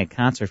calling a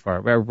concert for?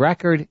 A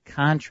record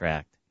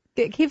contract.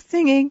 Keep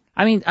singing.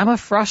 I mean, I'm a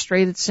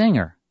frustrated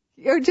singer.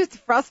 You're just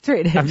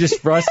frustrated. I'm just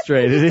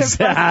frustrated. Just a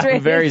frustrated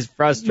I'm very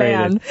frustrated.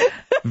 man.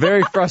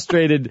 Very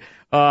frustrated,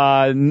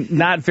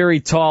 not very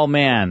tall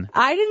man.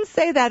 I didn't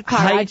say that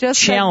part. I Height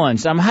just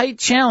challenged. I'm height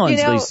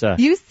challenged, Lisa.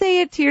 You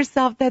say it to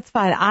yourself. That's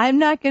fine. I'm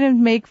not going to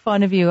make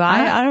fun of you.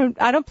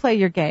 I don't play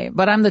your game.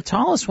 But I'm the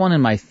tallest one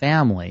in my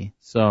family,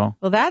 so.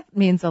 Well, that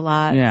means a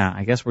lot. Yeah,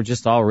 I guess we're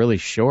just all really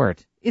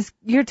short.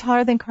 You're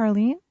taller than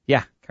Carlene?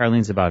 Yeah,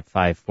 Carlene's about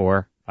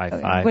 5'4",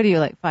 5'5". What are you,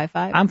 like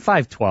 5'5"? I'm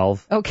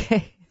 5'12".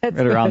 Okay. That's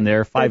right around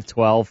there,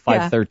 5'12",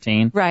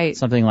 5'13". Right.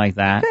 Something like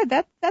that. Good.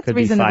 That's Could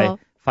reasonable.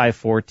 Be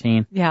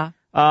 5'14". Yeah.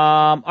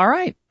 All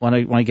right. Want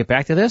to get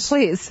back to this?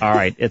 Please. All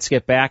right. Let's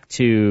get back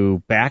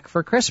to Back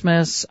for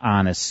Christmas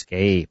on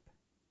Escape.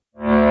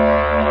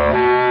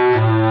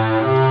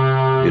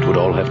 It would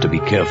all have to be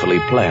carefully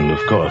planned,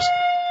 of course.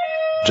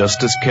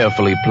 Just as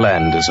carefully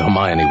planned as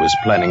Hermione was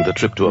planning the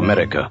trip to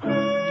America.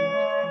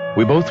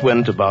 We both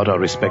went about our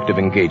respective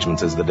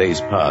engagements as the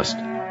days passed.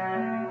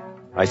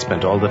 I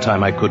spent all the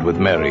time I could with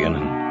Marion,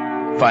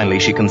 and finally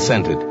she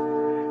consented.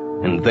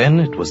 And then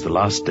it was the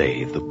last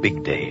day, the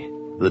big day,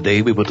 the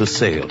day we were to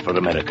sail for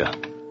America.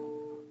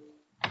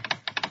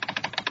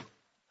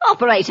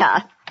 Operator,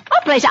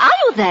 are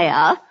you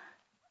there?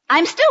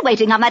 I'm still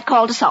waiting on that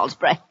call to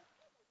Salisbury.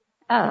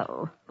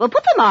 Oh, well,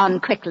 put them on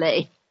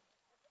quickly.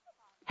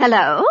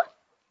 Hello?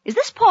 Is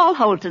this Paul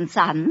Holt &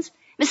 Sons?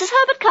 Mrs.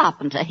 Herbert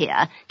Carpenter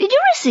here. Did you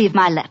receive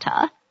my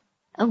letter?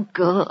 Oh,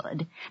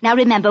 good. Now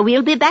remember,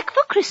 we'll be back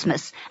for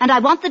Christmas, and I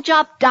want the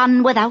job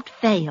done without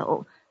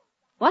fail.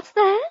 What's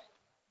that?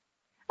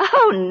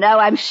 Oh, no,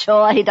 I'm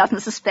sure he doesn't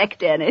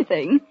suspect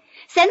anything.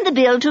 Send the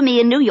bill to me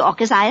in New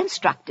York as I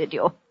instructed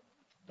you.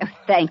 Oh,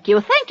 thank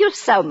you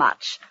so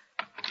much.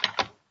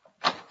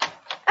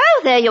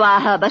 Oh, there you are,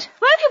 Herbert.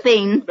 Where have you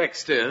been?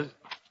 Backstairs.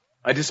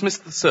 I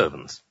dismissed the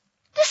servants.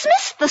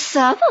 Dismissed the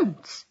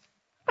servants?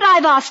 But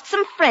I've asked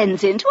some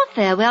friends in to a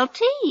farewell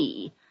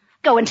tea.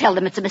 Go and tell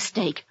them it's a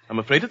mistake. I'm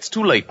afraid it's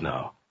too late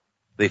now.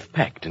 They've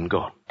packed and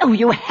gone. Oh,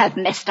 you have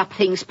messed up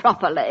things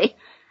properly.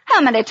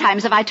 How many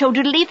times have I told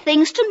you to leave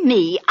things to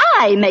me?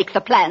 I make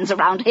the plans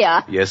around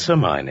here. Yes,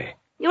 Hermione.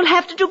 You'll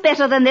have to do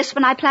better than this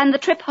when I plan the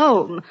trip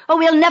home, or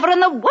we'll never in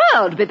the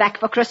world be back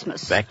for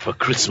Christmas. Back for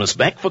Christmas,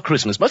 back for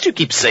Christmas. Must you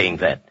keep saying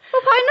that?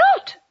 Well, why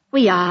not?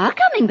 We are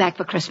coming back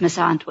for Christmas,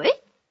 aren't we?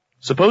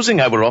 Supposing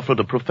I were offered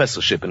a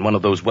professorship in one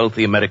of those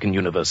wealthy American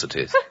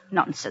universities.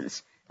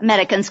 Nonsense.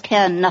 Americans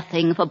care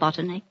nothing for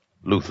botany.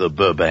 Luther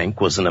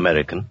Burbank was an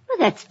American. Well,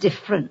 that's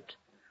different.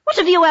 What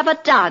have you ever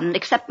done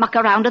except muck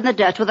around in the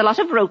dirt with a lot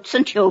of roots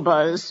and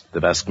tubers?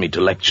 They've asked me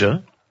to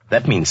lecture.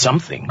 That means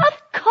something.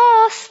 Of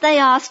course they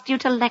asked you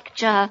to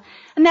lecture.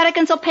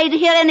 Americans are paid to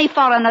hear any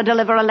foreigner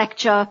deliver a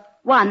lecture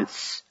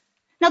once.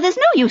 Now, there's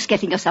no use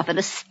getting yourself in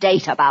a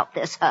state about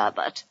this,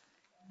 Herbert.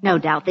 No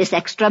doubt this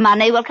extra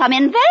money will come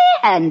in very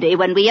handy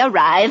when we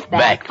arrive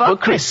back for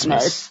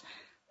Christmas.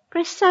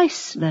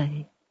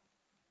 Precisely.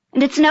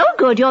 And it's no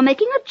good you're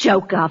making a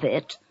joke of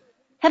it.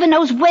 Heaven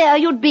knows where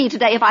you'd be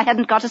today if I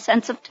hadn't got a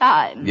sense of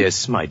time.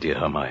 Yes, my dear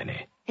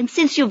Hermione. And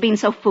since you've been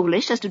so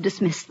foolish as to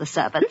dismiss the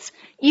servants,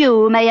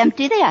 you may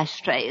empty the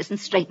ashtrays and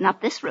straighten up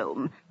this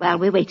room while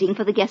we're waiting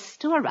for the guests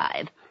to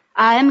arrive.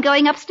 I'm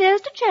going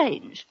upstairs to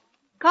change.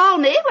 Call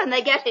me when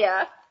they get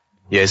here.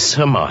 Yes,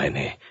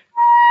 Hermione.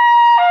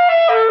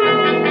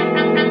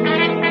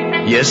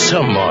 Yes,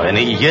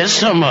 Hermione.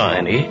 Yes,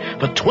 Hermione.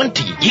 For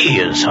 20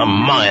 years,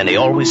 Hermione,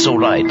 always so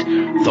right,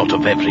 thought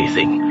of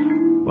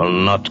everything. Well,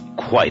 not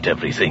quite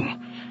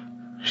everything.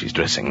 She's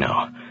dressing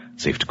now.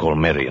 Safe to call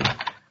Marion.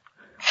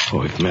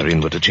 Oh, if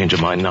Marion were to change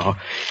her mind now.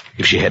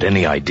 If she had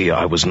any idea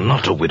I was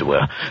not a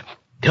widower.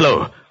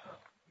 Hello?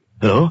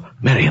 Hello?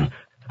 Marion?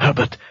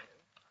 Herbert?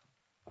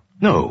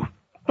 No,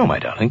 my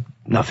darling.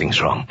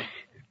 Nothing's wrong.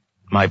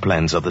 My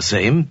plans are the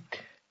same.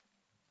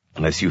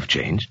 Unless you've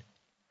changed.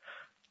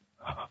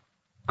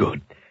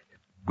 Good.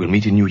 We'll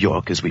meet in New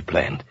York as we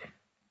planned.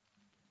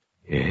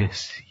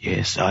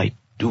 Yes, I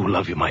do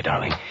love you, my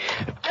darling.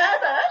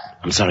 Herbert?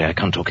 I'm sorry, I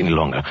can't talk any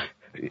longer.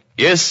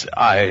 Yes,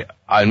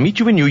 I'll meet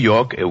you in New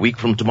York a week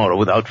from tomorrow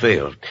without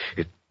fail.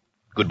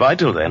 Goodbye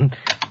till then.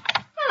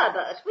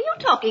 Herbert, were you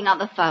talking on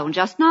the phone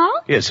just now?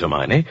 Yes,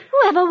 Hermione.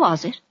 Whoever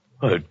was it?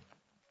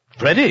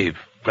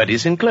 Freddie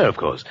Sinclair, of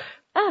course.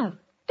 Oh,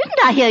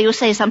 didn't I hear you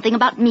say something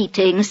about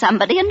meeting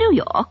somebody in New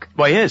York?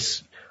 Why,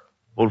 yes.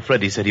 Old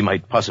Freddie said he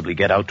might possibly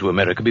get out to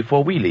America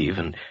before we leave,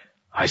 and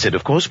I said,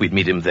 of course, we'd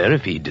meet him there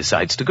if he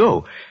decides to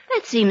go.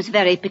 That seems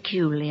very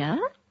peculiar.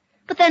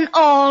 But then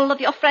all of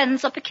your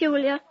friends are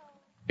peculiar.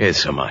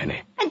 Yes,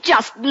 Hermione. And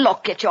just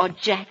look at your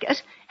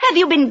jacket. Have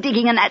you been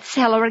digging in that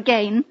cellar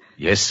again?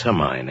 Yes,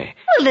 Hermione.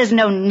 Well, there's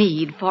no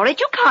need for it.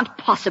 You can't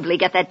possibly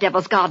get that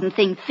Devil's Garden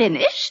thing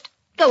finished.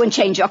 Go and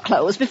change your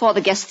clothes before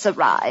the guests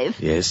arrive.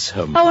 Yes,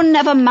 Hermione. Oh,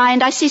 never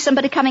mind. I see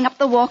somebody coming up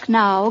the walk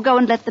now. Go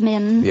and let them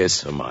in.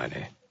 Yes,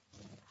 Hermione.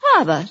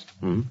 Herbert.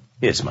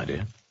 Yes, my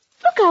dear.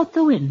 Look out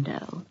the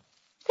window.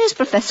 There's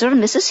Professor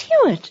and Mrs.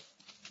 Hewitt.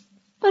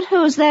 But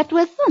who's that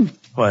with them?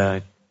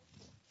 Why,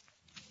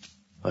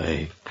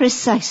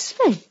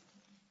 Precisely.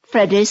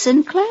 Freddie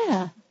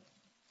Sinclair.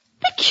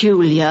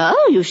 Peculiar.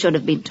 You should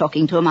have been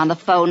talking to him on the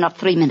phone not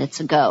 3 minutes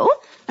ago.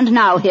 And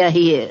now here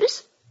he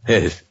is.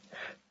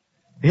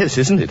 Yes,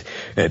 isn't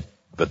it?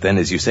 But then,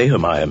 as you say,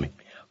 Hermione,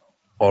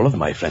 all of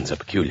my friends are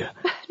peculiar.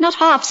 Not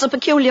half so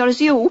peculiar as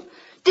you.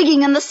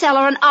 Digging in the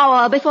cellar an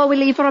hour before we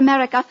leave for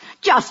America.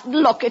 Just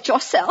look at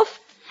yourself.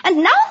 And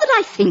now that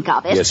I think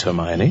of it... Yes,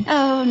 Hermione?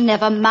 Oh,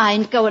 never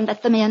mind. Go and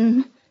let them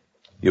in.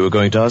 You were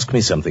going to ask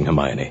me something,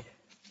 Hermione.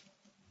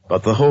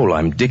 But the hole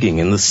I'm digging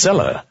in the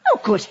cellar. Oh,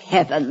 good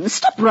heavens.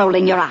 Stop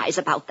rolling your eyes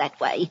about that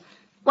way.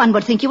 One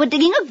would think you were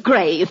digging a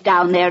grave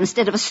down there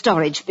instead of a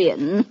storage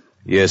bin.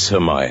 Yes,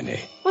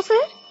 Hermione. What's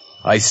that?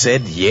 I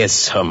said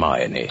yes,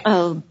 Hermione.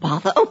 Oh,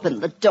 bother.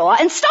 Open the door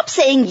and stop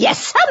saying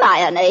yes,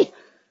 Hermione.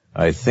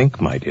 I think,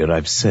 my dear,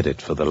 I've said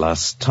it for the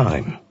last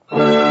time.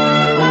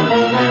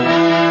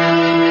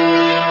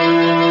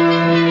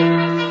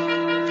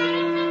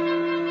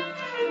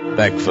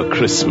 Back for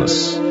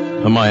Christmas.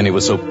 Hermione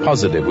was so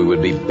positive we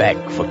would be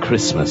back for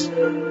Christmas.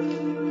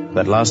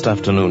 That last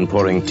afternoon,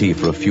 pouring tea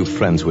for a few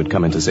friends who had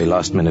come in to say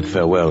last-minute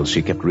farewells,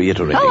 she kept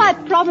reiterating. Oh, I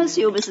promise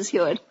you, Mrs.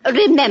 Hewitt.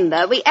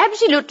 Remember, we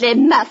absolutely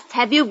must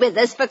have you with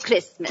us for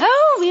Christmas.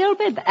 Oh, we'll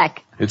be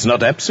back. It's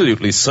not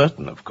absolutely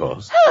certain, of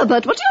course.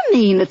 Herbert, what do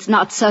you mean it's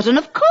not certain?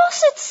 Of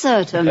course it's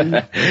certain.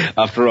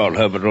 After all,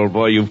 Herbert, old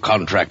boy, you've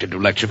contracted to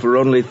lecture for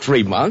only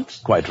 3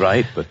 months. Quite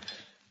right, but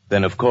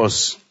then, of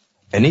course,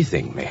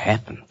 anything may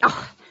happen.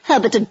 Oh,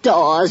 Herbert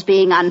adores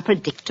being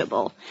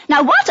unpredictable.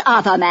 Now, what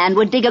other man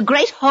would dig a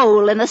great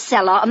hole in the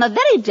cellar on the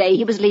very day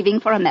he was leaving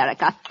for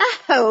America?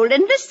 A hole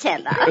in the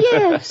cellar?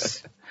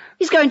 Yes.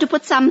 He's going to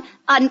put some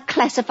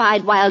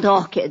unclassified wild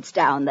orchids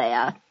down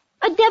there.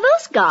 A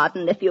devil's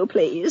garden, if you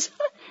please.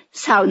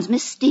 Sounds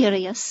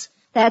mysterious.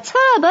 That's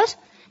Herbert,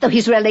 though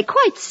he's really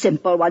quite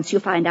simple once you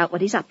find out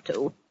what he's up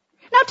to.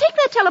 Now, take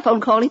that telephone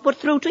call he put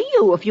through to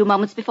you a few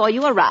moments before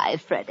you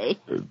arrived, Freddie.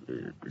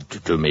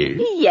 To me?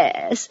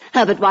 Yes.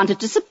 Herbert wanted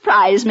to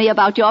surprise me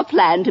about your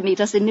plan to meet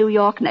us in New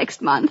York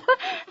next month.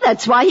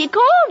 That's why he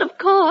called, of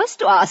course,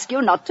 to ask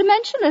you not to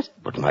mention it.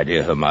 But, my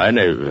dear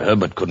Hermione,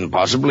 Herbert couldn't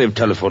possibly have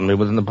telephoned me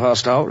within the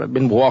past hour. I've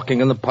been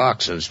walking in the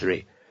park since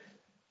 3.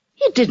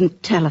 He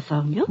didn't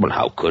telephone you? Well,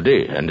 how could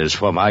he? And as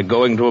for my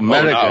going to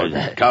America... Oh,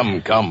 no.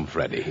 Come,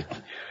 Freddie.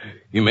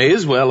 You may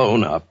as well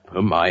own up.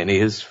 Hermione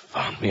has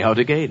found me out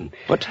again.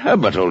 But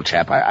Herbert, old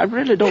chap, I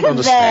really don't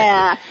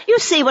understand. There. You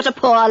see what a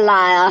poor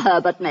liar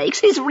Herbert makes.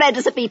 He's red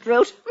as a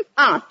beetroot.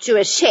 Aren't you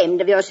ashamed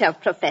of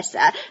yourself,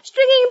 Professor,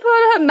 stringing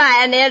poor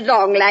Hermione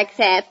along like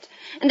that?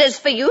 And as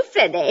for you,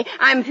 Freddie,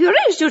 I'm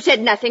furious you said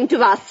nothing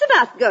to us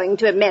about going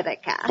to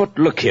America. But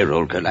look here,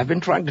 old girl, I've been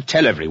trying to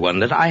tell everyone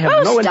that I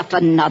have no... stuff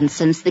and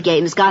nonsense. The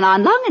game's gone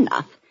on long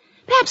enough.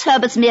 Perhaps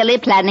Herbert's merely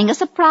planning a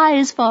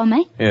surprise for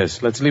me.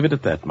 Yes, let's leave it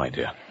at that, my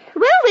dear.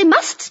 Well, we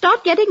must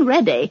start getting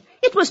ready.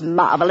 It was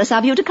marvelous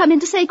of you to come in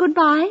to say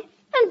goodbye.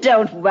 And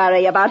don't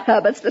worry about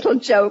Herbert's little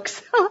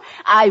jokes.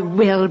 I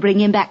will bring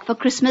him back for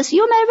Christmas.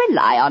 You may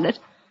rely on it.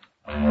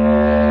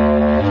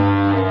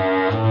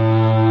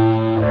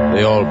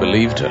 They all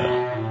believed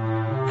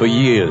her. For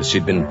years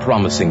she'd been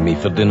promising me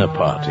for dinner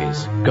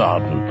parties,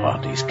 garden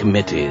parties,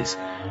 committees.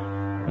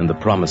 And the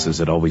promises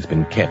had always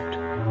been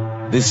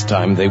kept. This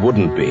time they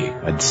wouldn't be.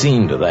 I'd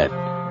seen to that.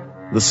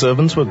 The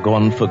servants were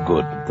gone for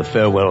good, the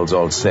farewells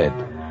all said.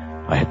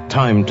 I had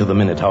timed to the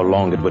minute how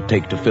long it would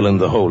take to fill in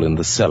the hole in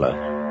the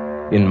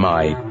cellar, in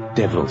my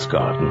devil's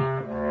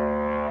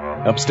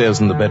garden. Upstairs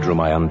in the bedroom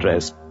I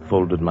undressed,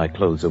 folded my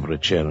clothes over a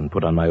chair and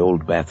put on my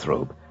old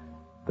bathrobe.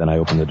 Then I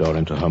opened the door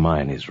into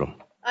Hermione's room.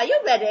 Are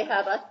you ready,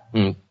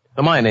 Herbert?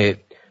 Hermione,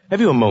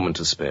 have you a moment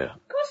to spare?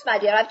 Of course, my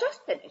dear, I've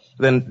just finished.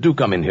 Then do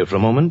come in here for a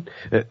moment.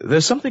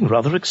 There's something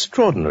rather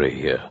extraordinary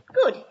here.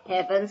 Good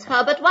heavens,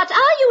 Herbert, what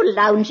are you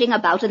lounging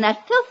about in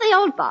that filthy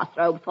old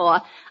bathrobe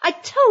for? I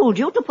told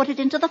you to put it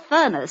into the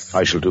furnace.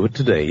 I shall do it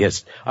today,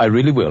 yes. I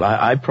really will,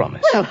 I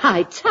promise. Well,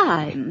 high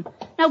time.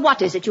 Now,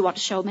 what is it you want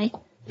to show me?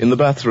 In the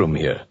bathroom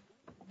here.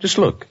 Just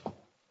look.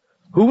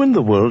 Who in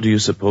the world do you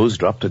suppose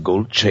dropped a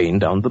gold chain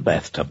down the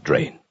bathtub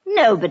drain?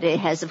 Nobody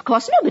has, of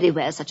course. Nobody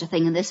wears such a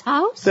thing in this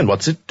house. Then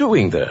what's it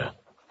doing there?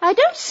 I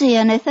don't see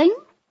anything.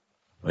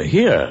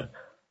 Here.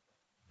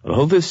 I'll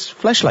hold this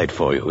flashlight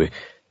for you.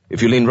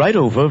 If you lean right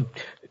over,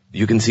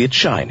 you can see it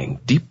shining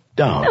deep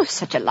down. Oh,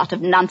 such a lot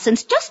of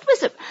nonsense. Just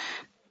whisper.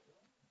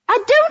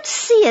 I don't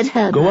see it,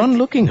 Herbert. Go on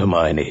looking,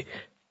 Hermione.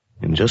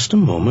 In just a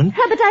moment.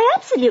 Herbert, I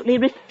absolutely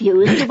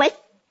refuse to wait.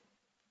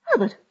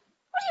 Herbert,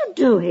 what are you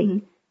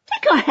doing?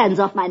 Take your hands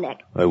off my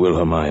neck. I will,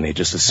 Hermione,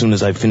 just as soon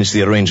as I've finished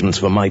the arrangements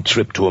for my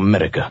trip to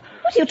America.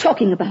 What are you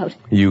talking about?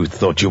 You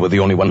thought you were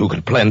the only one who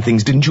could plan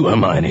things, didn't you,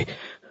 Hermione?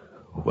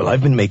 Well,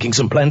 I've been making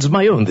some plans of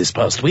my own this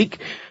past week.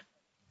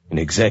 In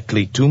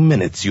exactly 2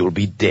 minutes, you'll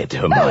be dead,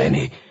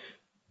 Hermione.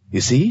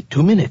 You see,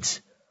 2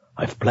 minutes.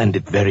 I've planned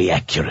it very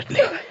accurately.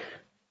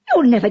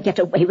 You'll never get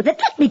away with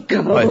it. Let me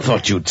go. I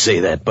thought you'd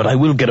say that, but I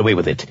will get away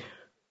with it.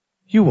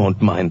 You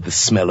won't mind the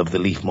smell of the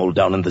leaf mold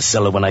down in the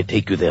cellar when I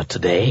take you there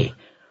today.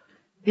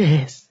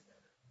 Yes,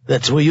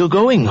 that's where you're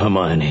going,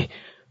 Hermione.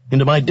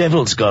 Into my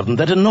devil's garden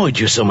that annoyed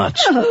you so much.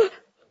 Oh.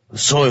 The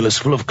soil is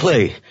full of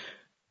clay.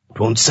 It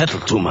won't settle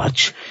too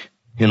much.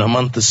 In a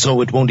month or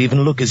so, it won't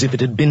even look as if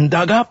it had been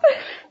dug up.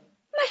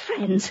 My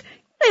friends,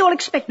 they all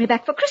expect me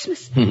back for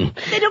Christmas.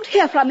 They don't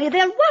hear from me,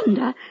 they'll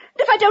wonder. And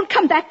if I don't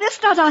come back, they'll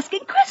start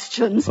asking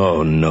questions.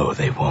 Oh, no,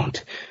 they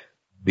won't.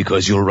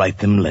 Because you'll write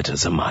them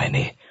letters,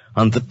 Hermione.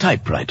 On the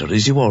typewriter,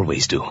 as you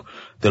always do.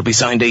 They'll be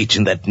signed H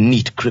in that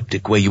neat,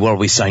 cryptic way you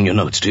always sign your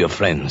notes to your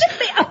friends. Let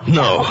me up.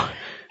 No.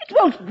 It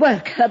won't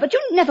work, Herbert.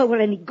 You never were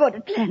any good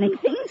at planning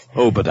things.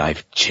 Oh, but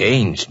I've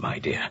changed, my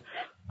dear.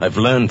 I've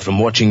learned from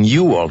watching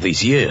you all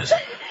these years.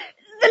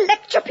 The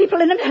lecture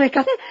people in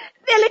America,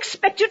 they'll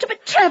expect you to be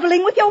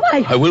traveling with your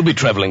wife. I will be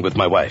traveling with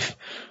my wife.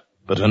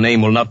 But her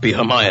name will not be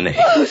Hermione.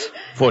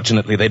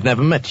 Fortunately, they'd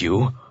never met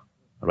you. I'll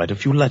write a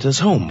few letters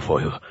home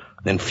for you.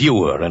 Then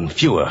fewer and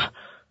fewer.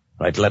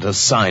 Write letters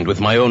signed with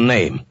my own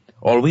name,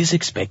 always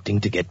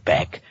expecting to get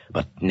back,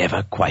 but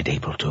never quite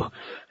able to.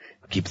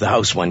 Keep the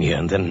house 1 year,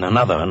 and then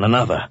another and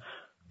another.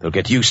 They'll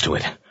get used to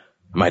it. I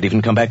might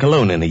even come back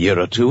alone in a year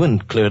or two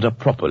and clear it up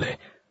properly.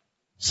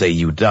 Say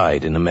you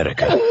died in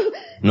America.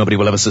 Nobody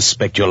will ever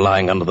suspect you're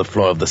lying under the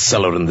floor of the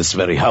cellar in this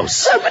very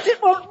house. Oh, but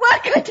it won't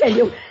work, I tell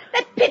you.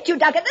 That pit you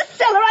dug in the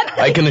cellar,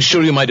 I can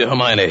assure you, my dear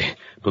Hermione,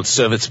 it will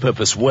serve its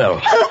purpose well.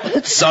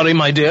 Sorry,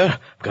 my dear.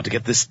 I've got to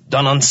get this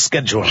done on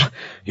schedule.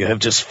 You have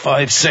just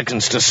 5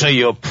 seconds to say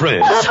your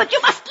prayers. Oh, but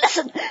you must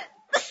listen.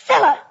 The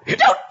cellar. Don't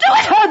do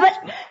it,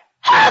 Herbert.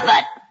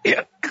 Herbert!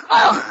 Yeah.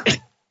 Oh.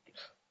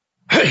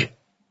 Hey.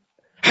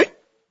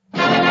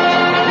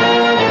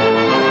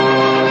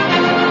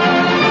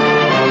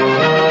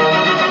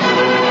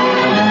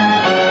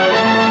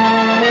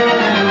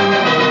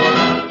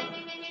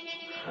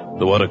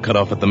 The water cut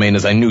off at the main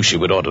as I knew she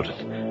would order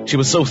it. She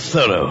was so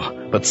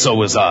thorough, but so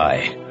was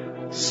I.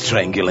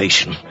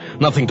 Strangulation.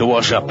 Nothing to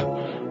wash up.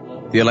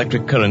 The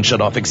electric current shut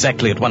off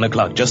exactly at 1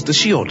 o'clock, just as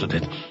she ordered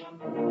it.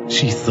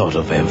 She thought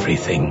of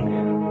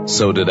everything.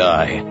 So did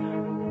I.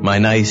 My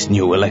nice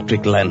new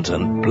electric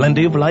lantern,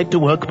 plenty of light to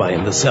work by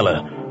in the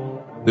cellar.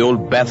 The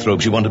old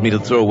bathrobe she wanted me to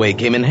throw away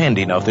came in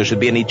handy now if there should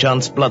be any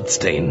chance blood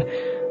stain.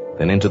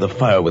 Then into the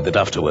fire with it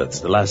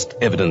afterwards, the last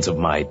evidence of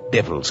my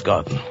devil's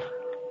garden.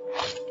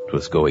 It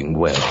was going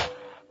well.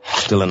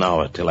 Still an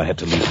hour till I had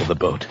to leave for the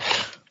boat.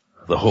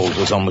 The hold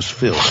was almost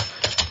filled.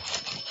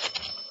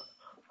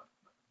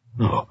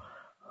 No.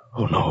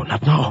 Oh, no,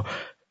 not now.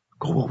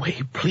 Go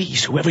away,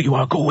 please. Whoever you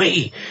are, go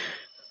away.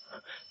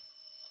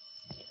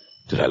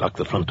 Did I lock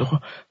the front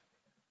door?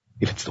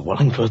 If it's the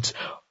Wallingfords...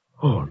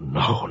 Oh,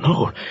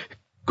 no.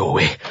 Go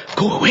away.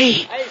 Go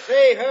away. I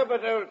say,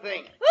 Herbert, old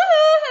thing.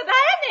 Woohoo,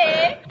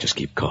 Hermione! Just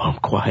keep calm,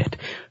 quiet.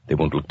 They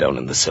won't look down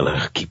in the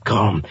cellar. Keep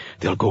calm.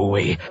 They'll go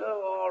away.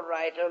 Oh, all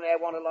right. Only I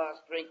want a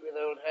last drink with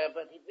old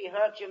Herbert. He'd be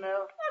hurt, you know.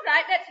 All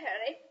right, let's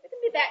hurry. We can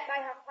be back by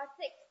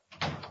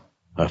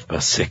 6:30.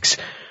 6:30.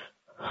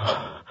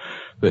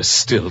 There's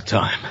still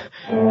time.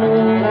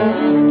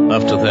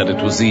 After that,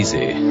 it was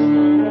easy.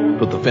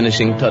 Put the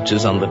finishing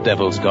touches on the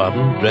Devil's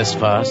Garden, dress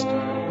fast,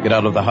 get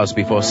out of the house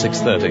before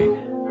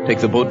 6:30. Take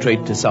the boat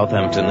trade to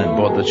Southampton and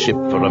board the ship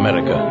for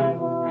America.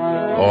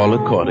 All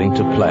according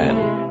to plan.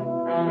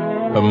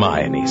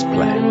 Hermione's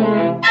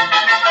plan.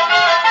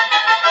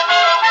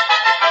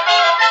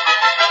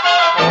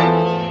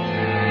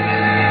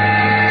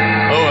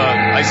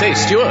 I say,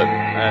 Stuart.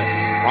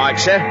 Right,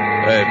 sir?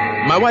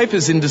 My wife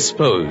is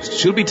indisposed.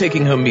 She'll be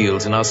taking her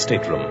meals in our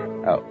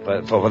stateroom. Oh,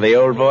 for the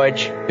old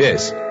voyage?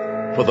 Yes,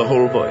 for the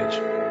whole voyage.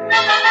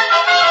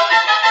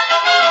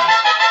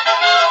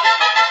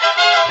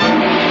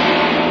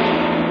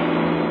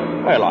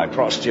 Well, I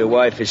trust your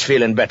wife is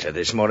feeling better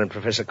this morning,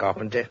 Professor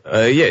Carpenter.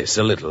 Yes,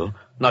 a little.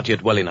 Not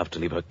yet well enough to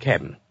leave her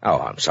cabin. Oh,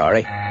 I'm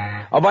sorry.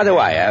 Oh, by the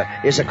way,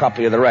 here's a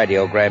copy of the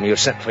radiogram you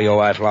sent for your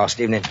wife last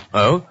evening.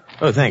 Oh?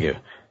 Oh, thank you.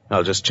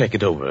 I'll just check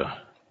it over.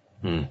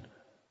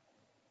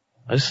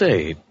 I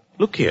say,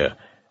 look here.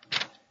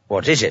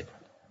 What is it?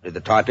 Did the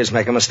typist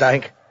make a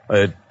mistake?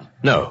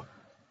 No.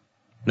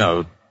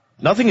 No,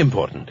 nothing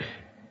important.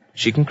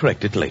 She can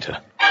correct it later.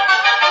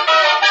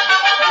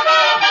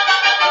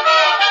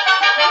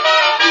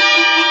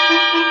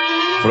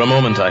 For a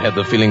moment I had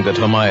the feeling that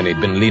Hermione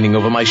had been leaning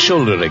over my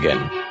shoulder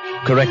again,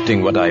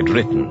 correcting what I'd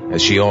written,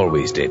 as she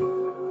always did.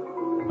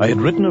 I had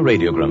written a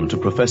radiogram to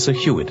Professor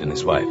Hewitt and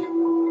his wife.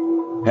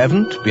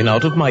 Haven't been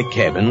out of my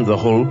cabin the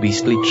whole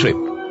beastly trip.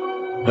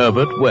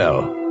 Herbert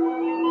well.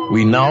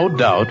 We now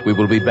doubt we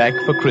will be back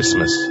for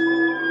Christmas.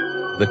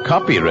 The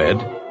copy read,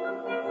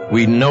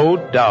 we no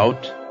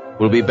doubt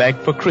will be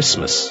back for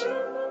Christmas.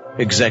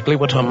 Exactly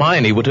what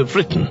Hermione would have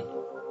written.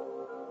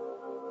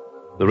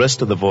 The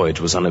rest of the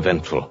voyage was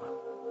uneventful,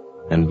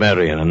 and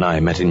Marion and I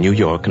met in New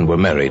York and were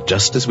married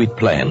just as we'd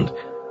planned.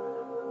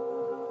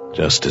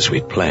 Just as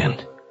we'd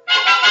planned.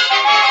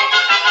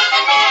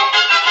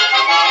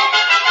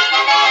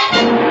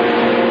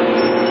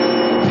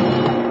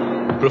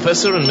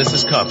 Professor and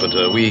Mrs.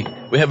 Carpenter, we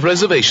have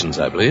reservations,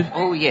 I believe.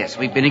 Oh, yes,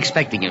 we've been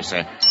expecting you,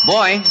 sir.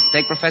 Boy,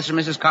 take Professor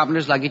and Mrs.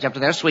 Carpenter's luggage up to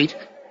their suite.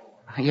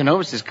 You know,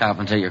 Mrs.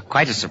 Carpenter, you're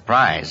quite a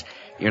surprise.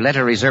 Your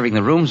letter reserving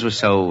the rooms was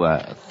so,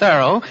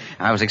 thorough.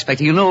 I was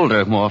expecting an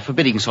older, more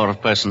forbidding sort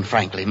of person,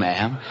 frankly,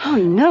 ma'am. Oh,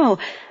 no.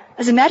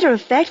 As a matter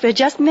of fact, we're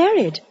just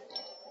married.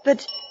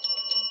 But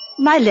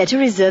my letter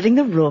reserving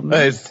the room...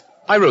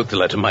 I wrote the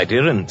letter, my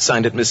dear, and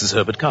signed it Mrs.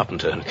 Herbert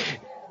Carpenter.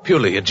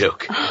 Purely a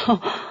joke.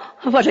 Oh,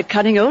 what a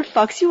cunning old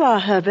fox you are,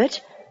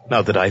 Herbert.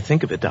 Now that I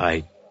think of it,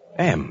 I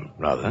am,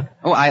 rather.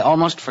 Oh, I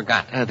almost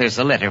forgot. There's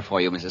a letter for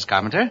you, Mrs.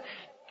 Carpenter.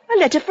 A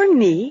letter for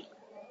me?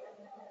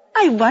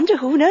 I wonder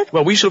who on earth...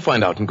 Well, we shall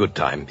find out in good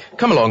time.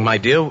 Come along, my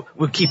dear.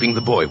 We're keeping the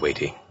boy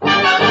waiting.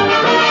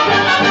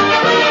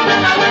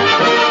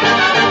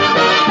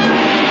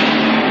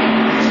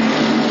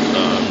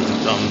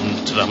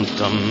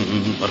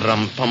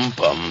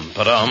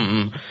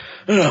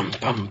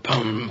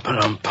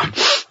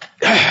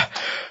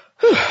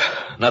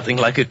 Nothing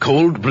like a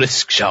cold,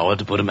 brisk shower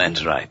to put a man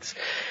to rights.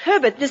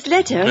 Herbert, this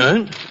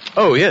letter...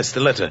 Oh, yes, the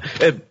letter.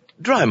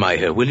 Dry my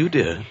hair, will you,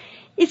 dear?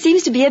 It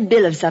seems to be a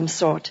bill of some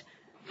sort.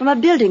 From a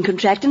building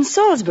contract in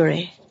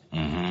Salisbury.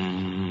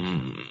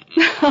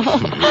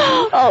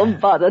 Oh,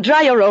 bother.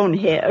 Dry your own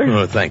hair.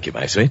 Oh, thank you,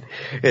 my sweet.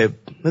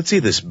 Let's see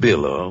this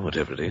bill or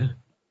whatever it is.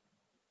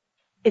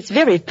 It's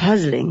very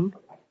puzzling.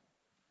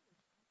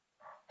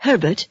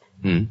 Herbert?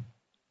 You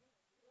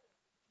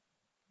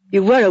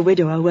were a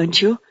widower,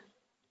 weren't you?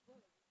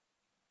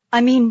 I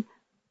mean,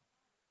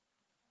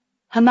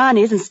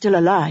 Hermione isn't still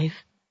alive.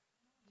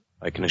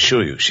 I can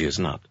assure you she is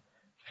not.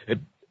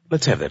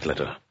 Let's have that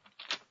letter.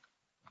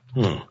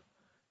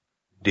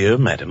 Dear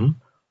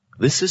madam,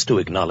 this is to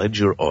acknowledge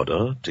your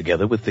order,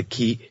 together with the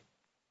key...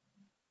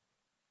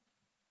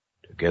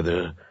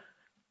 Together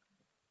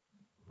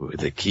with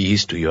the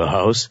keys to your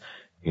house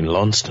in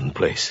Launceston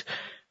Place.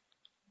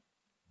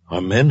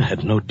 Our men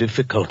had no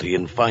difficulty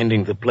in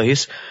finding the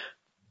place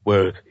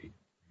where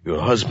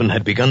your husband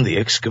had begun the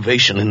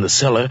excavation in the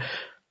cellar,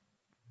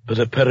 but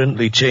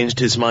apparently changed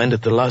his mind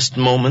at the last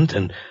moment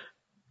and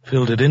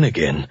filled it in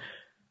again.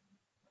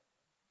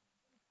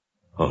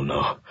 Oh,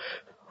 no.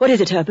 What is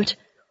it, Herbert?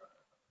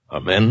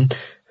 Our men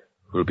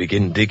will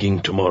begin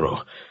digging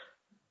tomorrow,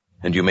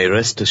 and you may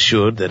rest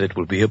assured that it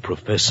will be a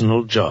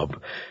professional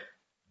job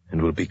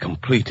and will be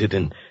completed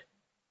in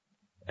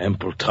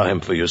ample time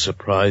for your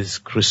surprise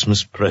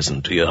Christmas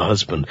present to your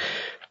husband.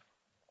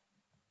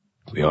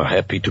 We are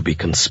happy to be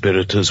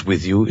conspirators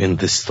with you in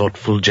this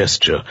thoughtful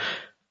gesture,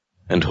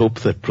 and hope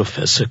that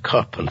Professor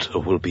Carpenter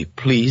will be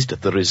pleased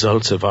at the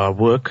results of our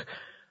work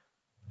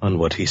on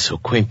what he so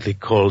quaintly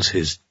calls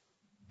his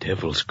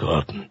Devil's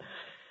Garden.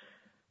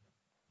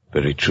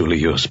 Very truly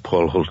yours,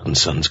 Paul Holt &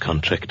 Sons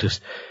Contractors.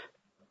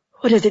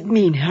 What does it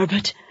mean,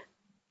 Herbert?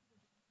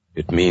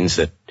 It means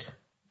that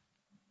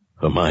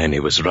Hermione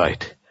was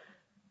right.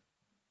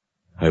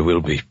 I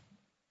will be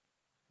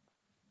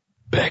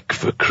back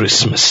for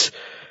Christmas.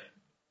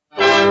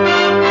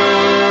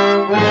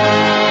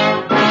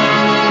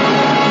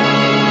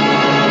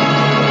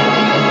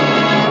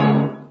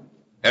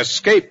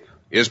 Escape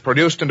is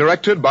produced and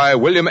directed by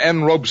William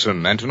N.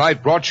 Robeson, and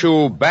tonight brought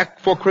you Back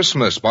for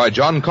Christmas by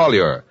John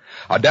Collier.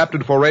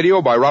 Adapted for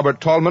radio by Robert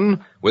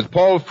Tallman, with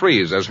Paul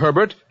Frees as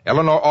Herbert,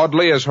 Eleanor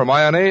Audley as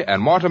Hermione,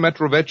 and Marta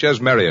Metrovich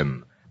as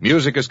Marion.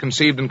 Music is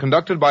conceived and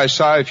conducted by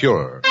Cy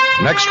Fuhrer.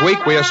 Next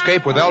week, we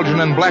escape with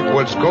Elgin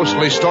Blackwood's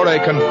ghostly story,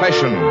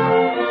 Confession.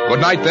 Good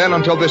night, then,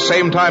 until this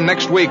same time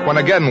next week, when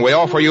again we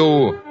offer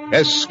you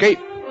Escape.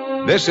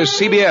 This is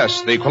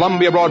CBS, the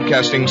Columbia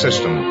Broadcasting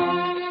System.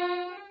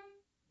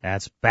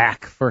 That's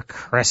Back for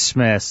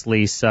Christmas,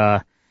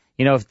 Lisa.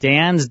 You know, if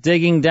Dan's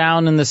digging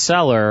down in the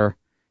cellar,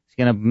 he's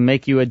going to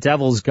make you a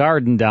Devil's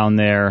Garden down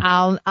there.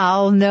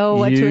 I'll know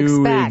what to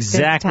expect. You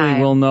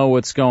exactly will know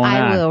what's going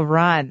on. I will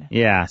run.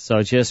 Yeah,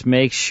 so just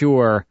make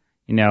sure,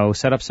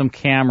 set up some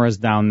cameras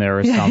down there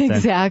or something.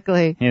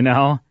 Exactly.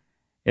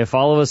 If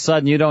all of a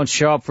sudden you don't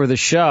show up for the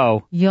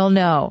show, you'll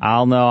know.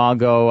 I'll know.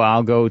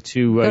 I'll go to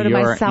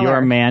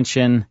your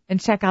mansion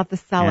and check out the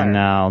cellar. And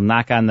I'll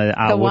knock on the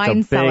with a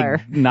big cellar.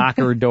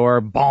 knocker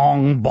door.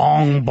 Bong,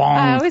 bong, bong.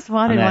 I always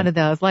wanted one of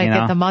those, like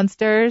at the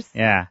Munsters.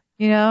 Yeah.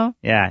 Yeah.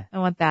 I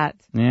want that.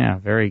 Yeah,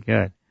 very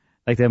good.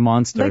 Like the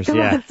Munsters.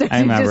 Munsters.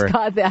 I remember. Just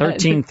got that.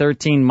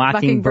 1313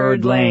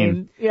 Mockingbird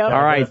Lane. Yep.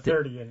 All right.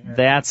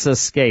 That's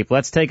Escape.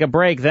 Let's take a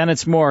break. Then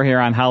it's more here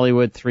on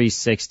Hollywood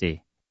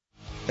 360.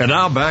 And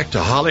now back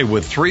to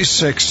Hollywood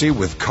 360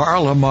 with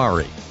Carl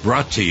Amari,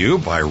 brought to you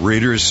by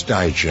Reader's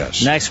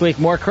Digest. Next week,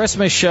 more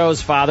Christmas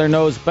shows. Father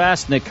Knows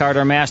Best, Nick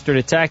Carter, Master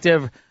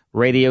Detective,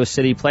 Radio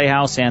City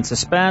Playhouse, and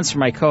Suspense. For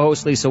my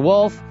co-host Lisa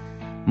Wolf,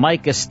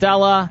 Mike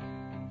Estella,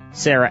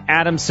 Sarah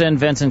Adamson,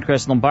 Vincent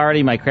Chris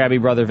Lombardi, my crabby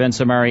brother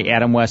Vince Amari,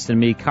 Adam West, and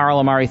me, Carl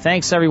Amari.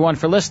 Thanks, everyone,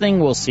 for listening.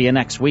 We'll see you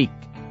next week.